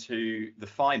moved on to the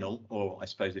final, or I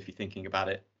suppose if you're thinking about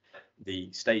it,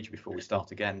 the stage before we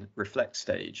start again, reflect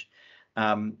stage.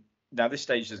 Now this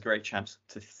stage is a great chance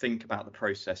to think about the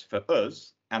process for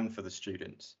us and for the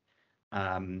students.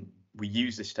 We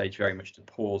use this stage very much to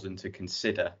pause and to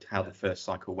consider how the first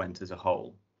cycle went as a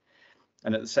whole.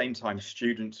 And at the same time,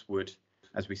 students would,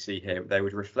 as we see here, they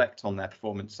would reflect on their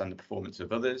performance and the performance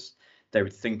of others. They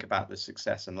would think about the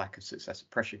success and lack of success of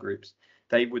pressure groups.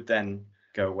 They would then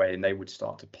go away and they would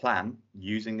start to plan,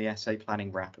 using the essay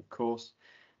planning wrap, of course,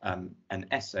 an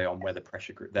essay on whether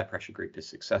their pressure group is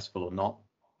successful or not.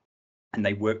 And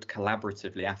they worked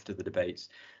collaboratively after the debates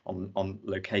on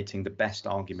locating the best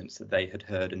arguments that they had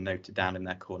heard and noted down in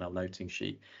their Cornell noting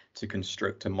sheet to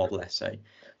construct a model essay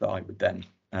that I would then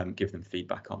give them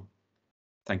feedback on.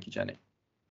 Thank you, Jenny.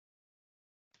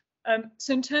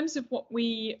 So in terms of what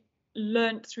we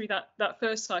learned through that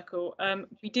first cycle,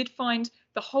 we did find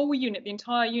the whole unit, the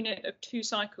entire unit of 2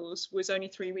 cycles, was only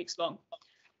 3 weeks long.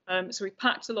 So we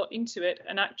packed a lot into it,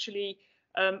 and actually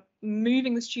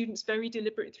moving the students very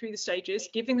deliberately through the stages,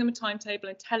 giving them a timetable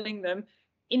and telling them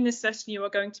in this session you are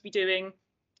going to be doing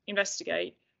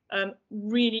investigate,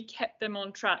 really kept them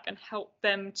on track and helped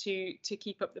them to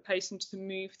keep up the pace and to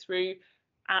move through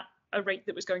at a rate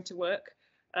that was going to work.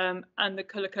 And the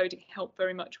colour coding helped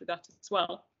very much with that as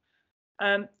well.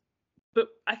 But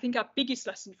I think our biggest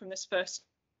lesson from this first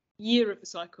year of the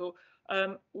cycle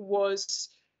was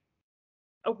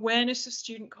awareness of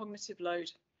student cognitive load.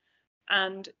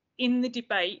 And in the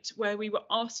debate, where we were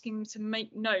asking them to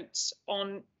make notes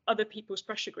on other people's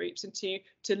pressure groups and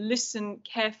to listen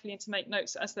carefully and to make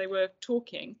notes as they were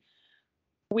talking,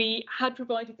 we had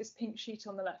provided this pink sheet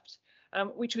on the left,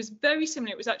 which was very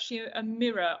similar. It was actually a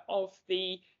mirror of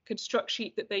the construct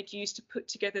sheet that they'd used to put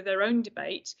together their own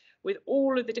debate, with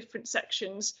all of the different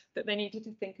sections that they needed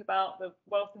to think about, the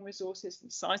wealth and resources, the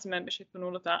size of membership and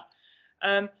all of that.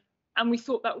 And we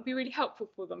thought that would be really helpful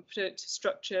for them to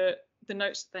structure the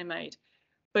notes that they made.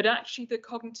 But actually the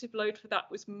cognitive load for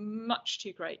that was much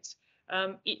too great.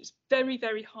 It's very,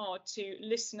 very hard to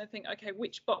listen and think, okay,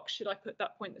 which box should I put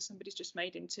that point that somebody's just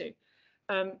made into?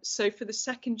 So for the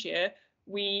second year,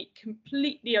 we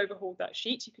completely overhauled that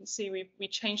sheet. You can see we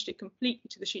changed it completely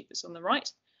to the sheet that's on the right,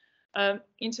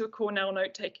 into a Cornell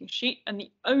note-taking sheet. And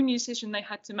the only decision they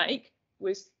had to make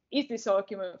was, is this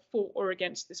argument for or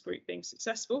against this group being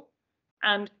successful?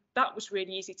 And that was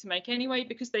really easy to make anyway,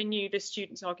 because they knew this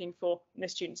student's arguing for and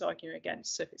this student's arguing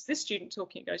against. So if it's this student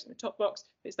talking, it goes in the top box.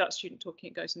 If it's that student talking,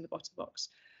 it goes in the bottom box.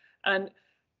 And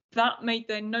That made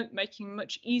their note making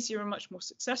much easier and much more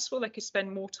successful. They could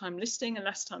spend more time listening and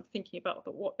less time thinking about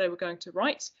what they were going to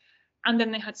write. And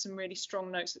then they had some really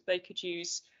strong notes that they could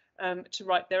use to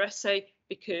write their essay,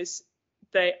 because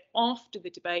they, after the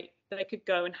debate, they could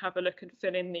go and have a look and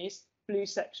fill in these blue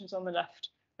sections on the left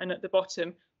and at the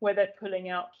bottom where they're pulling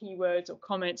out keywords or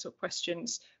comments or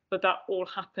questions, but that all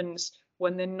happens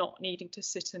when they're not needing to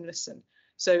sit and listen.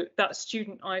 So that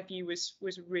student eye view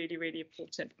was really, really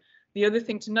important. The other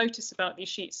thing to notice about these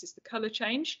sheets is the colour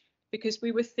change, because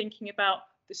we were thinking about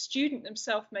the student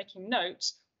themselves making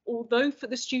notes. Although for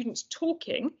the students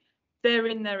talking, they're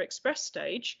in their express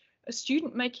stage, a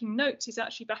student making notes is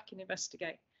actually back in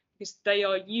investigate, because they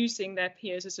are using their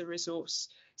peers as a resource.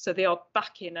 So they are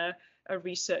back in a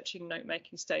researching note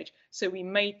making stage. So we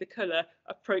made the colour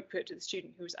appropriate to the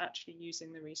student who was actually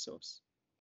using the resource.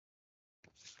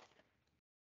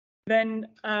 Then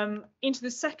into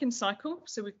the second cycle.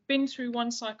 So we've been through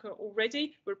one cycle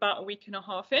already. We're about a week and a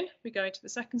half in. We go into the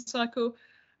second cycle.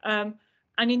 And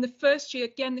in the first year,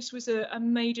 again, this was a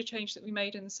major change that we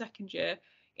made in the second year.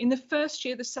 In the first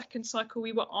year, the second cycle,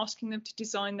 we were asking them to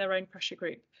design their own pressure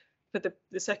group for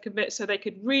the second bit, so they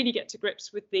could really get to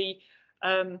grips with the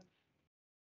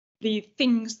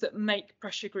things that make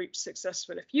pressure groups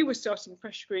successful. If you were starting a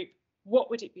pressure group, what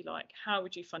would it be like? How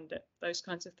would you fund it? Those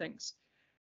kinds of things.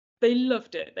 They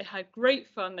loved it. They had great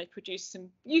fun. They produced some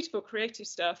beautiful creative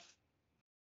stuff,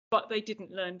 but they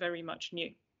didn't learn very much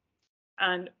new.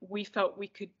 And we felt we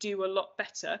could do a lot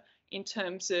better in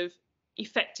terms of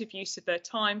effective use of their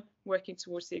time working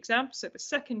towards the exam. So the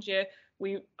second year,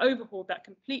 we overhauled that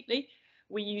completely.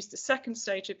 We used the second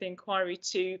stage of the inquiry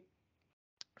to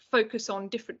focus on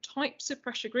different types of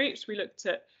pressure groups. We looked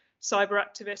at cyber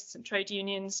activists and trade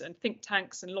unions and think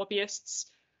tanks and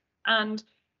lobbyists. And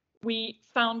we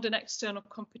found an external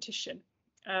competition,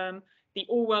 the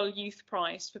Orwell Youth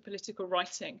Prize for Political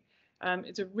Writing.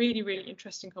 It's a really, really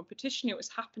interesting competition. It was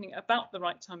happening about the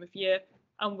right time of year,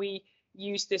 and we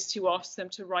used this to ask them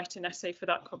to write an essay for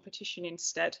that competition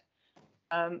instead.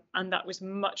 And that was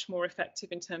much more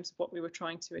effective in terms of what we were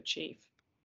trying to achieve.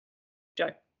 Joe.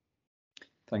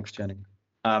 Thanks, Jenny.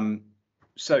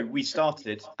 So we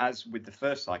started, as with the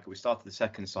first cycle, we started the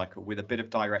second cycle with a bit of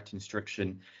direct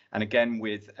instruction, and again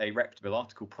with a reputable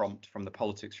article prompt from the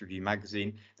Politics Review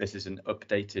magazine. This is an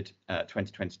updated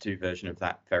 2022 version of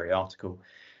that very article,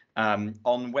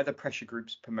 on whether pressure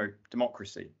groups promote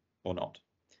democracy or not.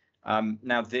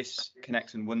 Now, this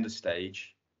Connect and Wonder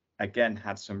stage, again,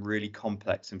 had some really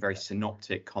complex and very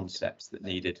synoptic concepts that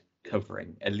needed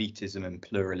covering, elitism and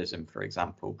pluralism, for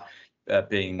example,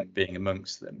 being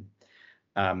amongst them.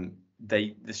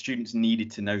 The students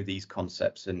needed to know these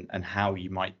concepts and how you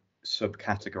might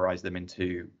subcategorize them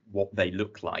into what they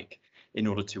look like in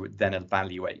order to then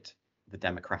evaluate the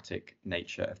democratic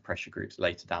nature of pressure groups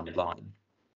later down the line.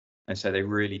 And so they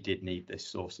really did need this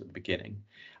source at the beginning.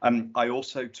 I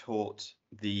also taught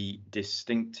the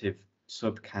distinctive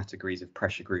subcategories of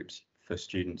pressure groups for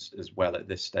students as well at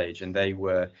this stage, and they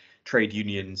were trade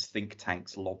unions, think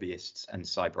tanks, lobbyists, and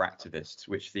cyber activists,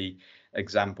 which the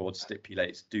exam board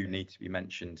stipulates do need to be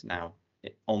mentioned now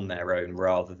on their own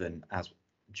rather than as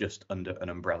just under an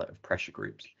umbrella of pressure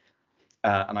groups.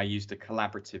 And I used a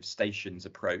collaborative stations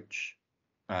approach,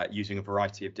 using a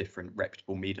variety of different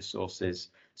reputable media sources,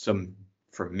 some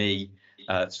from me,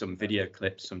 some video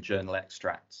clips, some journal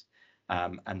extracts,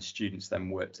 and students then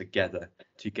work together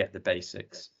to get the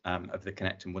basics of the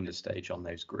Connect and Wonder stage on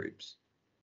those groups.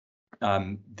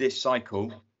 This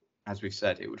cycle, as we've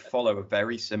said, it would follow a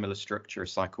very similar structure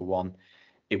as cycle one.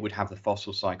 It would have the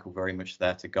fossil cycle very much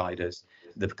there to guide us.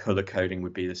 The colour coding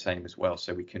would be the same as well.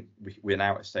 So we're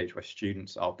now at a stage where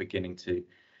students are beginning to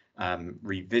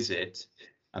revisit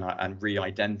and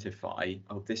re-identify,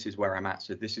 oh, this is where I'm at.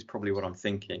 So this is probably what I'm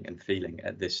thinking and feeling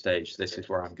at this stage. This is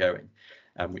where I'm going,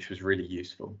 which was really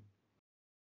useful.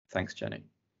 Thanks, Jenny.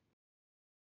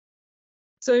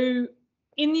 So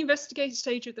in the investigative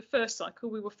stage of the first cycle,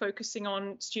 we were focusing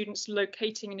on students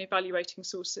locating and evaluating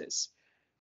sources.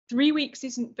 3 weeks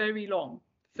isn't very long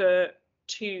for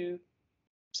 2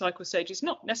 cycle stages,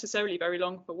 not necessarily very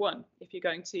long for one if you're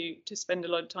going to spend a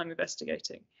lot of time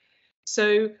investigating.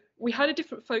 So we had a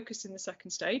different focus in the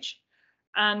second stage,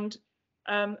 and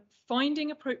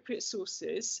finding appropriate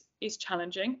sources is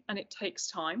challenging and it takes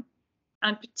time,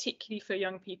 and particularly for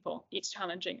young people, it's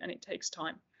challenging and it takes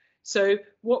time. So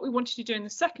what we wanted to do in the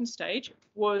second stage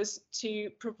was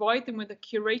to provide them with a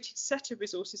curated set of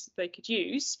resources that they could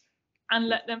use and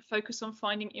let them focus on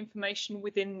finding information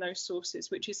within those sources,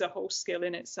 which is a whole skill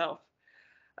in itself.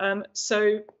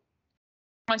 So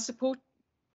I support,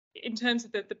 in terms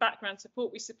of the background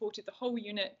support, we supported the whole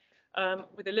unit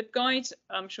with a LibGuide.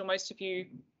 I'm sure most of you,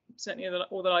 certainly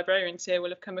all the librarians here, will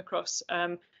have come across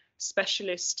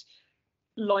specialist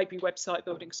library website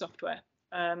building software.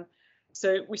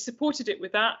 So we supported it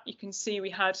with that. You can see we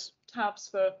had tabs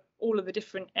for all of the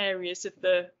different areas of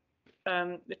the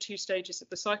 2 stages of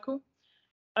the cycle.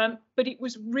 But it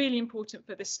was really important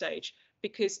for this stage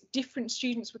because different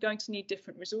students were going to need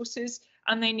different resources,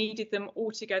 and they needed them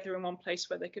all together in one place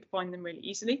where they could find them really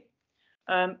easily.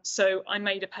 So I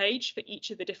made a page for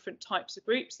each of the different types of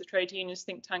groups: the trade unions,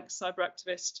 think tanks, cyber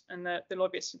activists, and the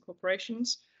lobbyists and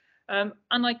corporations. And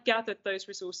I gathered those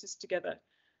resources together.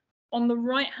 On the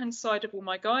right-hand side of all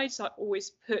my guides, I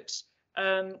always put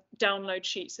download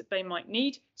sheets that they might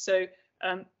need. So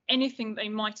anything they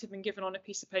might have been given on a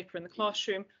piece of paper in the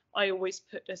classroom, I always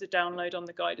put as a download on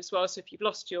the guide as well. So if you've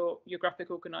lost your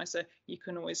graphic organizer, you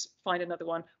can always find another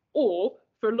one. Or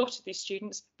for a lot of these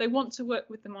students, they want to work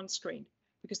with them on screen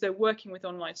because they're working with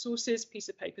online sources. Piece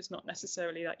of paper is not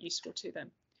necessarily that useful to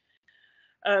them.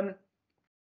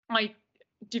 I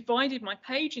divided my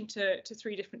page into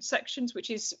 3 different sections, which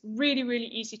is really, really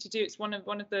easy to do. It's one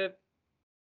of the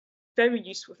very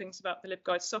useful things about the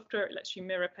LibGuide software. It lets you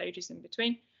mirror pages in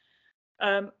between.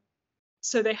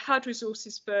 So they had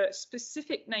resources for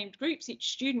specific named groups.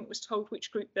 Each student was told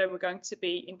which group they were going to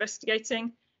be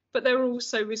investigating, but there were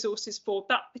also resources for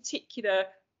that particular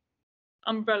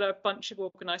umbrella bunch of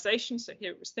organisations. So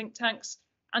here it was think tanks,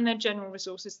 and then general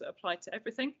resources that applied to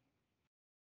everything.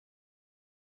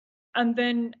 And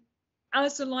then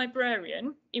as a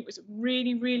librarian, it was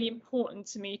really, really important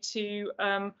to me to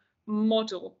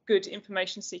model good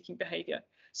information seeking behaviour.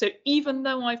 So even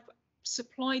though I've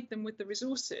supplied them with the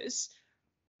resources,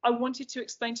 I wanted to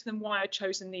explain to them why I'd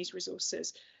chosen these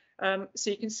resources. So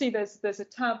you can see there's a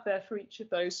tab there for each of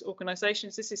those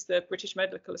organisations. This is the British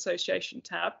Medical Association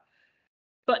tab.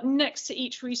 But next to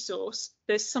each resource,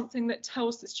 there's something that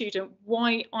tells the student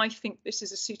why I think this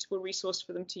is a suitable resource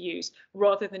for them to use,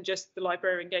 rather than just the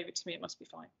librarian gave it to me, it must be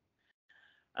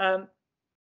fine.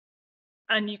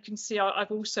 And you can see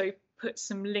I've also put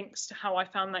some links to how I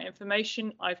found that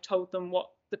information. I've told them what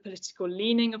the political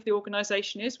leaning of the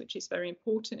organisation is, which is very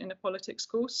important in a politics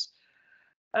course.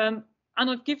 And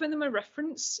I've given them a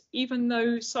reference, even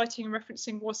though citing and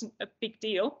referencing wasn't a big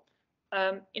deal.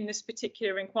 In this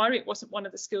particular inquiry, it wasn't one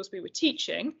of the skills we were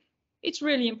teaching. It's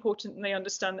really important that they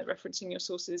understand that referencing your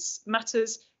sources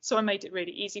matters. So I made it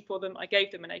really easy for them. I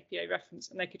gave them an APA reference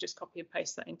and they could just copy and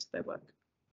paste that into their work.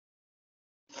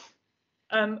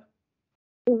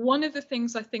 One of the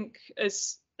things I think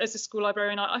as a school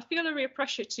librarian, I feel a real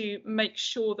pressure to make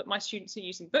sure that my students are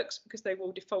using books because they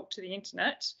will default to the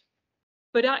internet.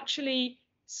 But actually,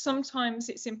 sometimes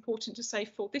it's important to say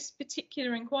for this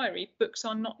particular inquiry, books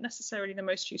are not necessarily the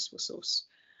most useful source.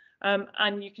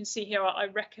 And you can see here I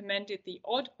recommended the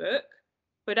odd book,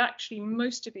 but actually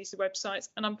most of these are websites,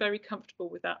 and I'm very comfortable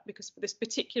with that because for this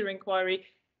particular inquiry,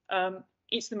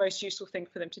 it's the most useful thing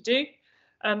for them to do.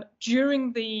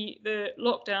 During the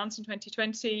lockdowns in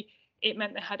 2020, it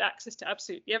meant they had access to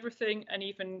absolutely everything, and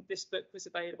even this book was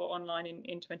available online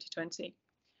in 2020.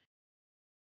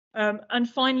 And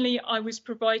finally, I was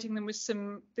providing them with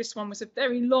this one was a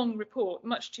very long report,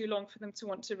 much too long for them to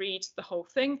want to read the whole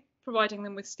thing, providing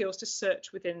them with skills to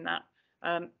search within that,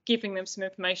 giving them some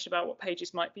information about what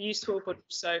pages might be useful, but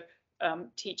also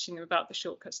teaching them about the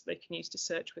shortcuts that they can use to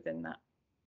search within that.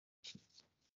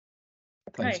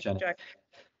 Thanks, Okay, Jenny. Jack.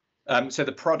 So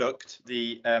the product,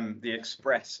 the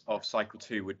express of Cycle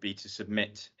 2 would be to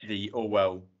submit the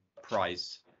Orwell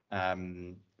Prize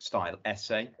style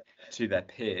essay to their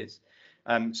peers.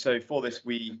 So for this,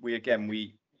 we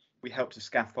help to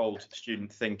scaffold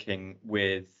student thinking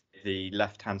with the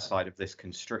left-hand side of this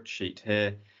construct sheet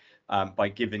here by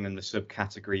giving them the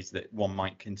subcategories that one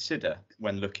might consider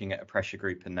when looking at a pressure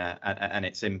group and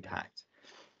its impact.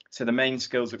 So the main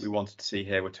skills that we wanted to see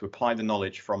here were to apply the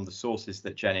knowledge from the sources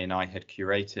that Jenny and I had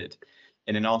curated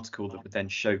in an article that would then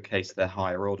showcase their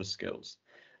higher order skills.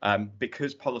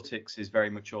 Because politics is very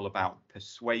much all about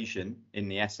persuasion in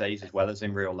the essays as well as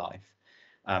in real life,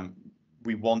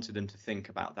 we wanted them to think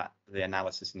about that, the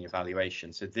analysis and the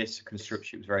evaluation. So this construct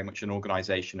sheet was very much an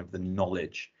organisation of the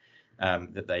knowledge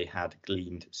that they had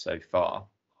gleaned so far.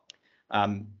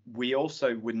 We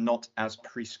also were not as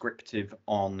prescriptive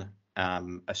on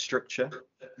a structure.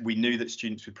 We knew that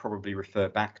students would probably refer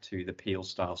back to the Peel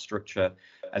style structure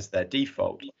as their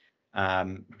default.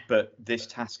 But this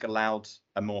task allowed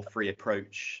a more free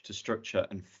approach to structure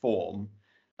and form,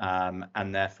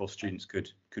 and therefore students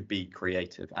could be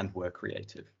creative and were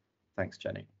creative. Thanks,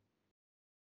 Jenny.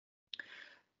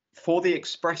 For the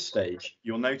express stage,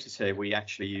 you'll notice here we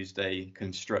actually used a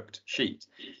construct sheet,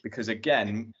 because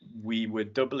again we were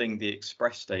doubling the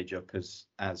express stage up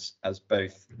as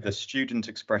both the student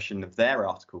expression of their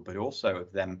article, but also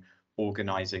of them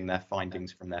organising their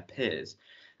findings from their peers.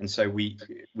 And so we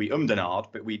ummed and ahed,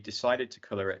 but we decided to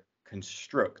colour it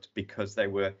construct because they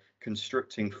were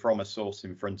constructing from a source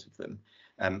in front of them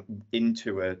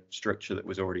into a structure that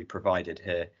was already provided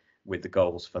here, with the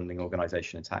goals, funding,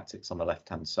 organisation and tactics on the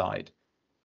left-hand side.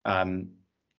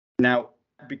 Now,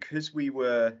 because we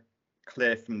were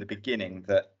clear from the beginning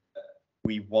that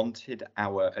we wanted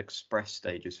our express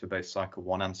stages for both cycle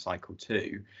 1 and cycle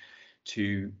 2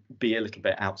 to be a little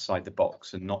bit outside the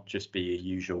box and not just be a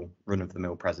usual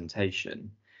run-of-the-mill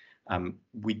presentation,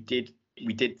 we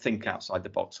did think outside the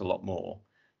box a lot more.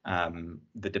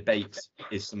 The debate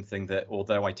is something that,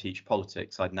 although I teach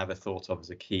politics, I'd never thought of as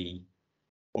a key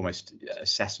almost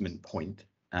assessment point,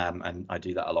 and I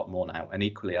do that a lot more now. And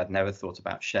equally, I'd never thought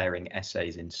about sharing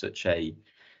essays in such a,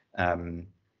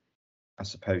 I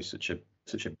suppose,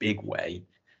 such a big way,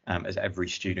 as every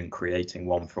student creating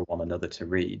one for one another to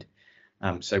read.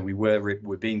 So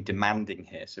we're being demanding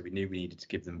here, so we knew we needed to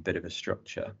give them a bit of a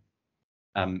structure.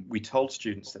 We told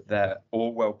students that their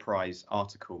Orwell Prize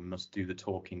article must do the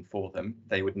talking for them.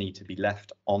 They would need to be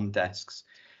left on desks.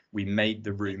 We made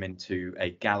the room into a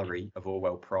gallery of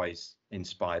Orwell Prize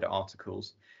inspired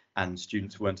articles, and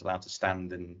students weren't allowed to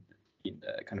stand and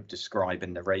kind of describe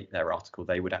and narrate their article.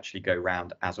 They would actually go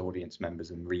around as audience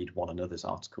members and read one another's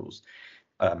articles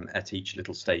at each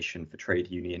little station for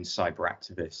trade unions, cyber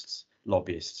activists,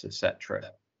 lobbyists, etc.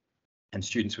 And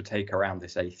students would take around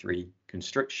this A3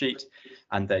 construct sheet,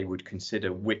 and they would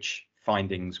consider which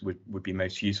findings would be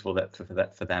most useful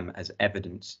for them as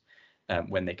evidence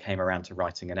when they came around to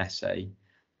writing an essay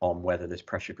on whether this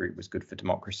pressure group was good for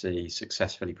democracy,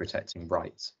 successfully protecting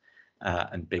rights,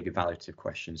 and big evaluative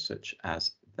questions such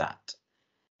as that.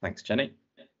 Thanks, Jenny.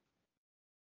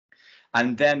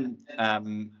 And then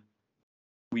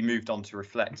we moved on to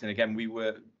reflect. And again,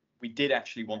 we did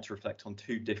actually want to reflect on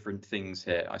two different things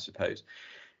here, I suppose.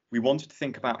 We wanted to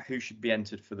think about who should be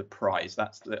entered for the prize.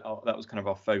 That was kind of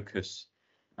our focus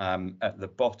at the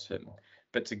bottom.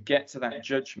 But to get to that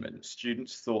judgment,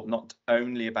 students thought not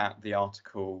only about the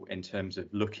article in terms of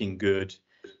looking good,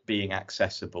 being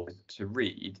accessible to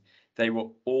read, they were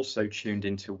also tuned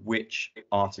into which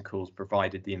articles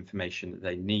provided the information that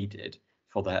they needed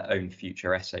for their own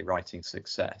future essay writing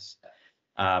success,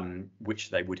 which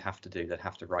they would have to do. They'd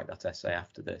have to write that essay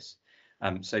after this.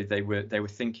 So they were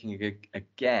thinking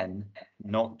again,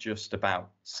 not just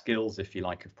about skills, if you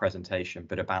like, of presentation,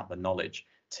 but about the knowledge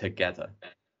together.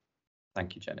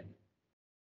 Thank you, Jenny.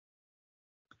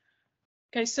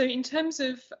 Okay, so in terms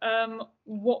of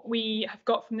what we have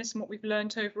got from this and what we've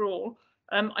learned overall,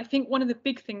 I think one of the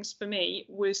big things for me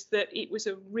was that it was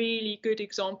a really good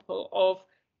example of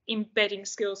embedding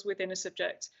skills within a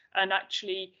subject, and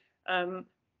actually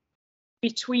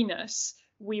between us,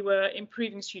 we were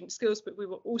improving student skills, but we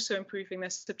were also improving their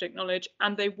subject knowledge,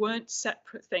 and they weren't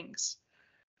separate things.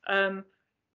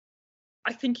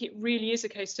 I think it really is a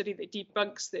case study that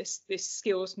debunks this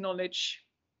skills knowledge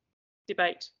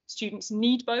debate. Students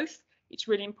need both. It's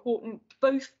really important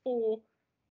both for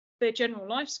their general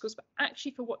life skills, but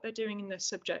actually for what they're doing in their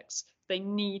subjects. They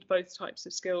need both types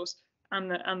of skills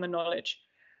and the knowledge.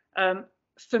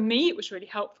 For me, it was really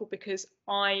helpful because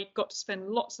I got to spend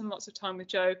lots and lots of time with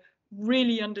Joe,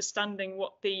 really understanding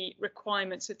what the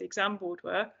requirements of the exam board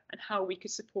were and how we could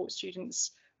support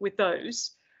students with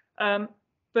those.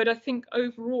 But I think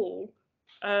overall,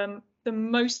 the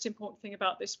most important thing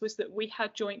about this was that we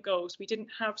had joint goals. We didn't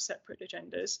have separate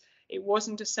agendas. It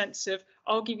wasn't a sense of,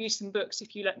 I'll give you some books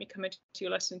if you let me come into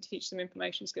your lesson and teach them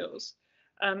information skills.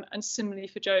 And similarly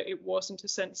for Joe, it wasn't a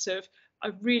sense of,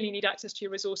 I really need access to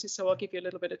your resources, so I'll give you a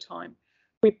little bit of time.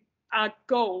 Our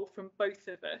goal from both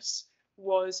of us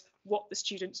was what the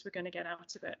students were going to get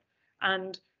out of it.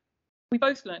 And we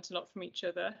both learnt a lot from each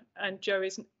other, and Joe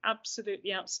is an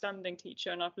absolutely outstanding teacher,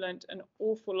 and I've learnt an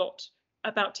awful lot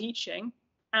about teaching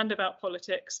and about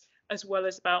politics, as well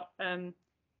as about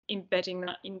embedding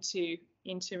that into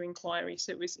inquiry.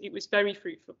 So it was very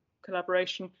fruitful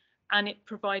collaboration, and it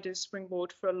provided a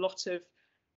springboard for a lot of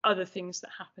other things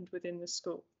that happened within the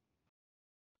school.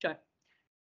 Joe.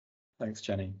 Thanks,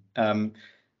 Jenny.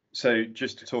 So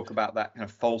just to talk about that kind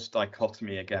of false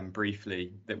dichotomy again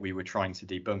briefly that we were trying to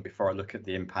debunk before I look at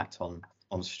the impact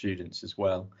on students as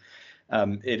well.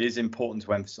 It is important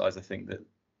to emphasise, I think, that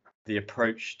the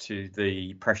approach to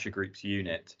the pressure groups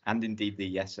unit and indeed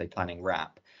the essay planning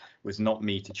wrap was not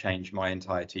me to change my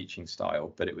entire teaching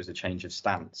style, but it was a change of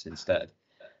stance instead.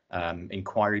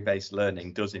 Inquiry-based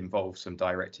learning does involve some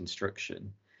direct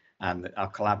instruction, and our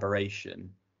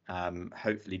collaboration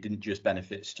hopefully didn't just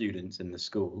benefit students in the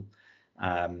school,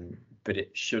 but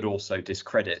it should also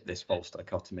discredit this false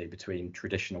dichotomy between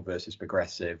traditional versus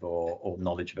progressive, or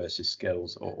knowledge versus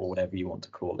skills, or whatever you want to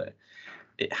call it.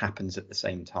 It happens at the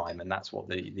same time, and that's what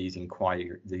the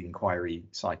inquiry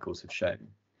cycles have shown.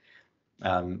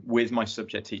 With my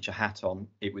subject teacher hat on,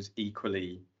 it was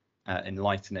equally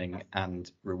enlightening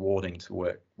and rewarding to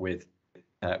work with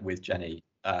Jenny.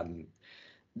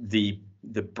 The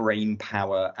brain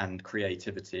power and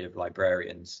creativity of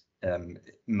librarians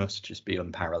must just be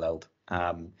unparalleled.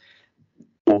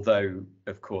 Although,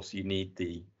 of course, you need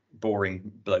the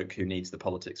boring bloke who needs the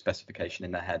politics specification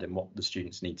in their head and what the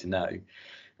students need to know.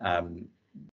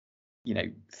 You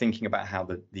know, thinking about how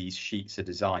these sheets are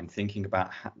designed, thinking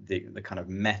about the kind of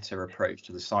meta approach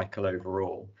to the cycle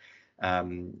overall,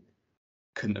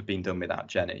 couldn't have been done without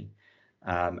Jenny.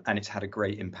 And it's had a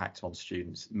great impact on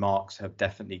students. Marks have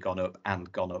definitely gone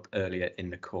up earlier in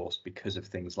the course because of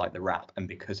things like the RAP, and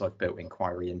because I've built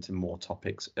inquiry into more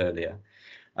topics earlier.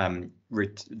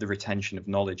 The retention of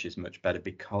knowledge is much better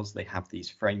because they have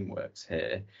these frameworks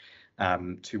here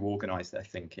to organise their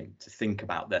thinking, to think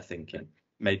about their thinking,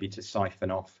 maybe to siphon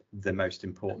off the most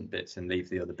important bits and leave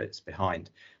the other bits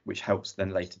behind, which helps then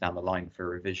later down the line for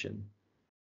revision.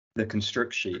 The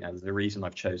construct sheet, and the reason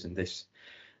I've chosen this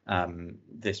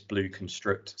this blue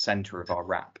construct centre of our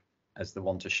RAP as the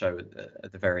one to show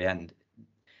at the very end,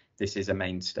 this is a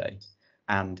mainstay,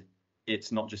 and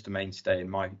it's not just a mainstay in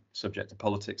my subject of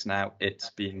politics now, it's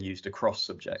being used across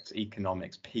subjects: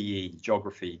 economics, PE,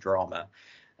 geography, drama.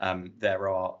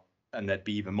 And there'd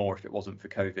be even more if it wasn't for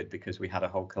COVID, because we had a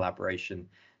whole collaboration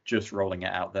just rolling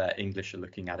it out there. English are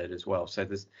looking at it as well. So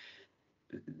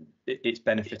it's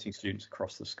benefiting students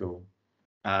across the school.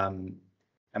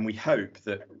 And we hope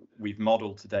that we've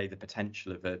modelled today the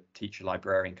potential of a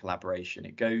teacher-librarian collaboration.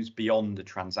 It goes beyond the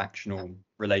transactional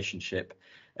relationship.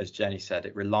 As Jenny said,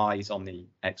 it relies on the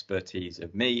expertise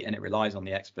of me, and it relies on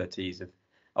the expertise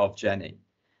of Jenny.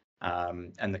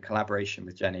 And the collaboration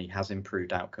with Jenny has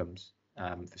improved outcomes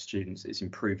for students. It's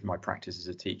improved my practice as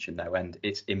a teacher now, and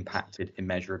it's impacted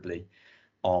immeasurably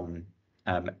on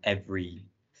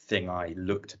everything I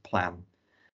look to plan.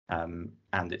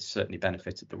 And it's certainly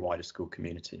benefited the wider school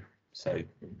community. So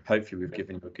hopefully we've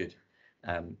given you a good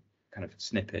kind of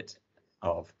snippet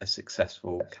of a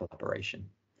successful collaboration.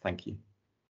 Thank you.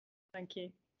 Thank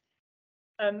you.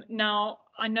 Now,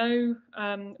 I know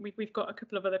we've got a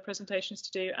couple of other presentations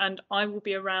to do, and I will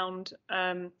be around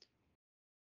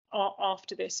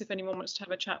after this if anyone wants to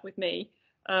have a chat with me.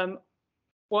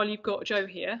 While you've got Joe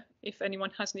here, if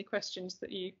anyone has any questions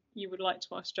that you would like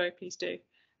to ask Joe, please do.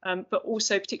 But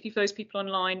also, particularly for those people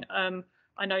online,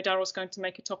 I know Daryl's going to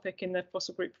make a topic in the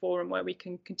Fossil Group Forum where we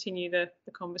can continue the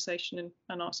conversation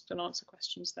and ask and answer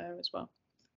questions there as well.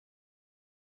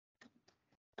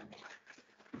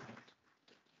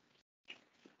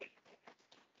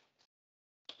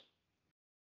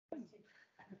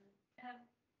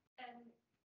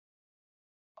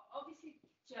 Obviously,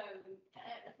 Joe,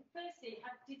 firstly,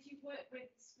 did you work with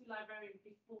the school librarian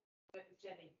before you worked with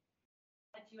Jenny?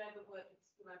 Had you ever worked with the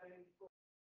school librarian before?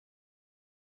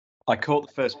 I caught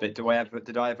the first bit.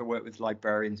 Did I ever work with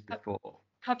librarians before?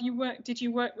 Did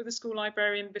you work with a school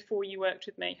librarian before you worked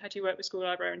with me? Had you worked with school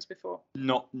librarians before?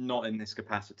 Not in this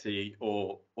capacity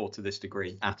or to this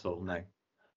degree at all, no.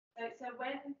 So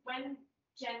when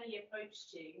Jenny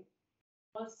approached you,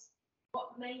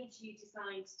 what made you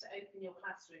decide to open your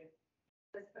classroom?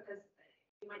 Because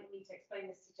you might need to explain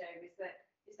this to Joe,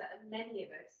 is that many of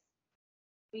us,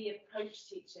 we approach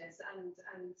teachers and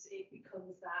it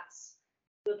becomes that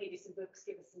we'll give you some books,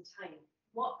 give us some time.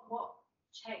 What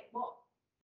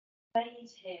made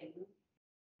him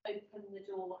open the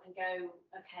door and go,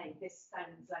 okay, this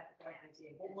sounds like a great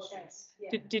idea? What was it?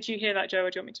 Yeah. Did you hear that, Joe, or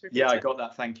do you want me to repeat it? Yeah, I got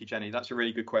that. Thank you, Jenny. That's a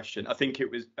really good question. I think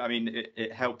it was,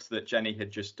 it helped that Jenny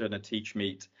had just done a Teach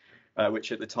Meet,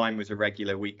 which at the time was a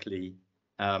regular weekly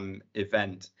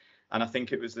event. And I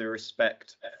think it was the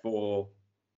respect for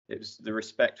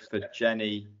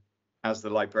Jenny as the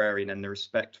librarian, and the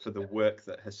respect for the work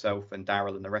that herself and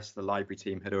Daryl and the rest of the library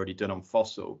team had already done on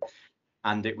Fossil.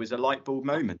 And it was a light bulb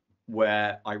moment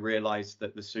where I realised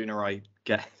that the sooner I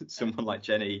get someone like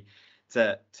Jenny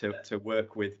to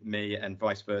work with me, and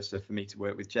vice versa for me to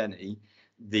work with Jenny,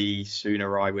 the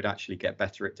sooner I would actually get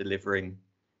better at delivering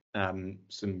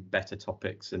some better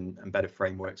topics and better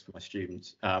frameworks for my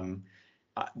students.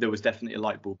 There was definitely a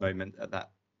light bulb moment at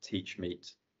that Teach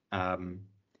Meet, and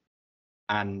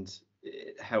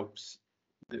it helps.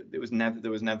 There was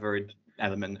never an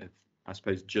element of I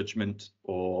suppose, judgment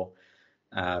or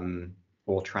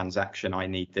transaction. I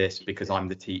need this because I'm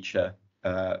the teacher,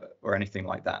 or anything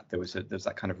like that. There's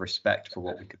that kind of respect for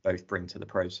what we could both bring to the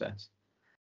process.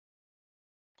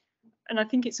 And I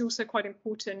think it's also quite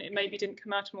important, it maybe didn't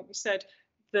come out in what we said,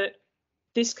 that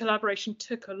this collaboration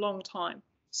took a long time.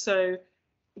 So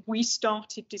we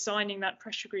started designing that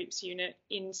pressure groups unit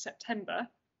in September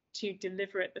to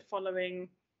deliver it the following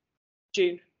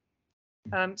June.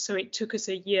 So it took us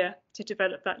a year to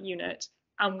develop that unit.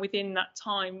 And within that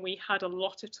time, we had a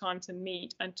lot of time to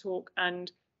meet and talk and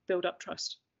build up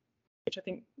trust, which I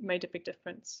think made a big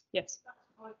difference. Yes. That's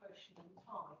my question on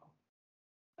time.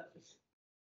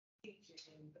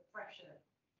 Teaching the pressure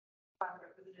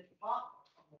within a department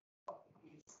on the topic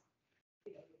is,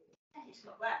 it's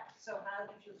not there. So how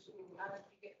did you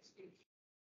get the students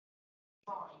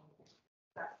time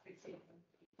that fits in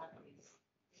families?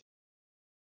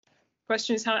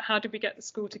 Question is, how did we get the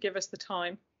school to give us the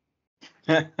time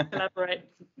to collaborate?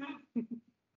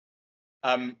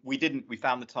 We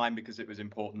found the time because it was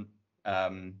important.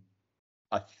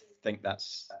 I think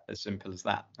that's as simple as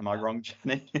that. Am I wrong,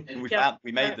 Jenny?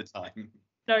 we made the time.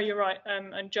 No, you're right.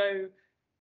 And Joe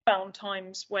found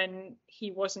times when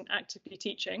he wasn't actively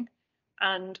teaching,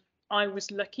 and I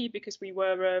was lucky because we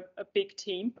were a big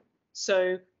team,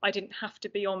 so I didn't have to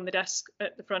be on the desk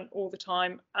at the front all the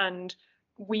time. And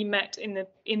we met in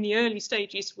the early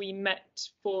stages. We met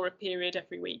for a period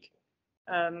every week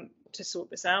to sort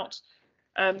this out.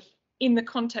 In the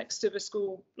context of a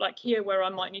school like here, where I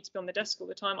might need to be on the desk all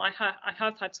the time, I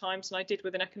have had times, and I did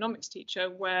with an economics teacher,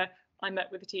 where I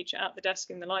met with the teacher at the desk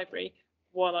in the library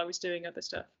while I was doing other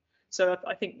stuff. So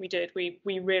I think we did. We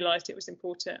realised it was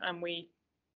important, and we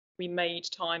made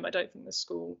time. I don't think the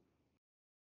school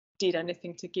did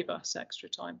anything to give us extra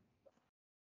time.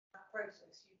 That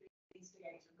process, you've been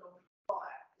instigated and gone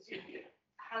fire.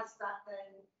 Has that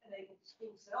then enabled the school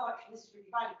to say, oh, actually, this is really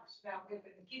valuable, so now we're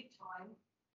going to give time?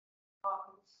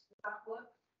 Does that work?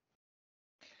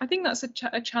 I think that's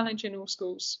a challenge in all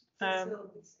schools. It hasn't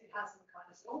kind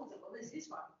of said, oh, well, this is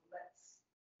valuable.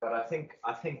 But I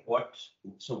think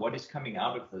what is coming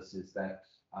out of this is that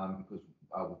because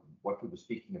what we were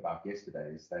speaking about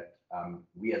yesterday is that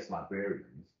we as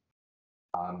librarians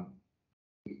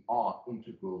we are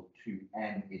integral to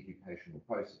an educational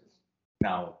process.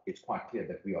 Now, it's quite clear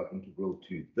that we are integral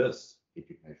to this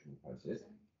educational process,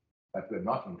 but we're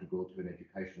not integral to an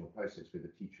educational process where the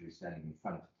teacher is standing in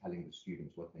front telling the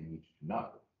students what they need to know.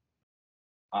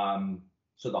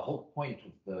 So the whole point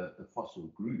of the fossil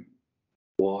group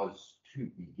was to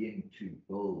begin to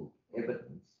build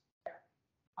evidence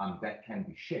that can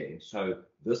be shared. So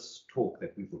this talk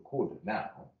that we've recorded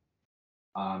now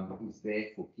is there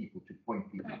for people to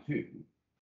point people to.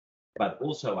 But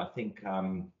also, I think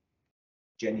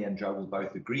Jenny and Joe will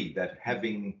both agree that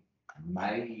having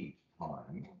made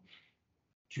time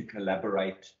to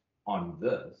collaborate on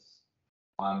this,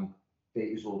 there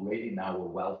is already now a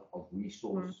wealth of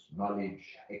resource,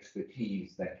 knowledge,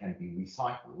 expertise that can be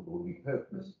recycled or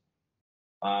repurposed.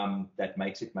 That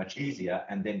makes it much easier,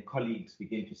 and then colleagues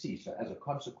begin to see. So as a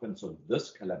consequence of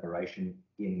this collaboration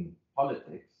in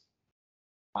politics,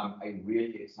 a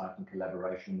really exciting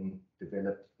collaboration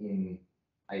developed in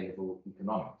A-level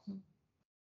economics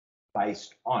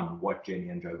based on what Jenny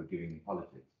and Joe were doing in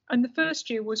politics. And the first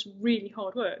year was really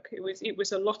hard work. It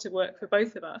was a lot of work for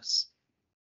both of us.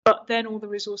 But then all the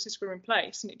resources were in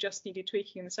place, and it just needed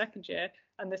tweaking in the second year.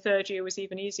 And the third year was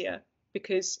even easier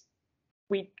because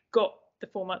we got the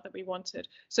format that we wanted.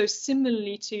 So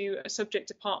similarly to a subject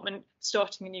department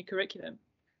starting a new curriculum,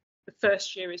 the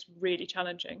first year is really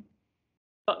challenging.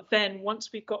 But then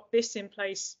once we've got this in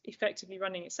place, effectively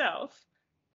running itself,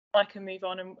 I can move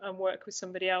on and work with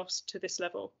somebody else to this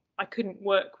level. I couldn't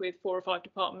work with 4 or 5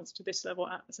 departments to this level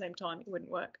at the same time. It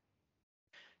wouldn't work.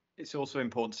 It's also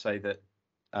important to say that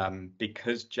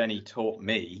because Jenny taught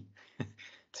me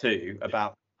too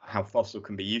about how fossil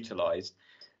can be utilised,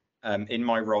 in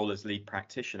my role as lead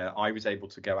practitioner, I was able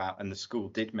to go out, and the school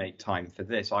did make time for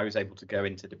this. I was able to go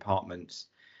into departments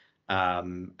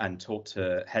and talk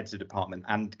to heads of department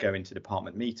and go into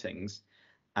department meetings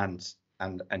and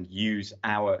use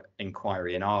our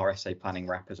inquiry and our essay planning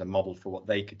wrap as a model for what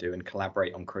they could do and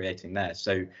collaborate on creating theirs.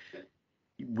 So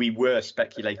we were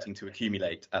speculating to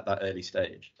accumulate at that early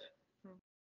stage.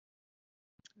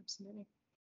 Absolutely.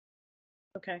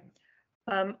 Okay.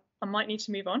 I might need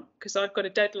to move on because I've got a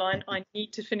deadline. I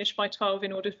need to finish by 12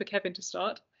 in order for Kevin to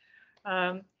start.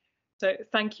 So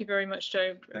thank you very much,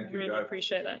 Joe. I really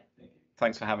appreciate that.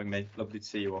 Thanks for having me. Lovely to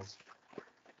see you all.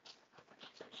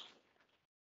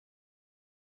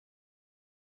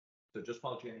 So just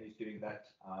while Jenny is doing that,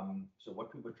 so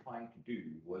what we were trying to do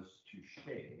was to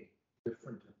share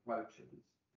different approaches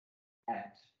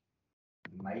at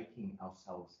making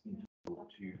ourselves integral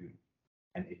to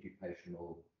an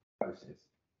educational process.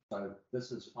 So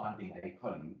this is finding a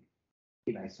colleague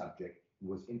in a subject who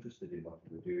was interested in what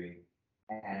we were doing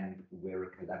and where a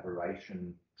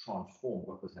collaboration transformed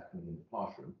what was happening in the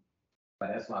classroom.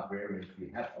 But as librarians, we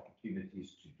have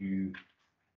opportunities to do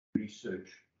research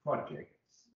projects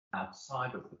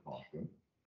outside of the classroom.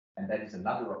 And that is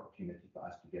another opportunity for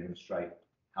us to demonstrate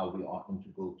how we are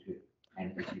integral to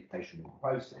an educational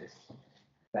process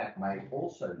that may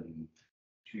also lead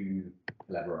to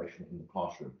collaboration in the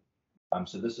classroom.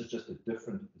 So this is just a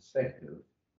different perspective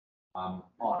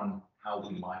on how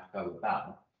we might go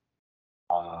about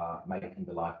making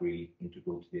the library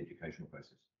integral to the educational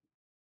process.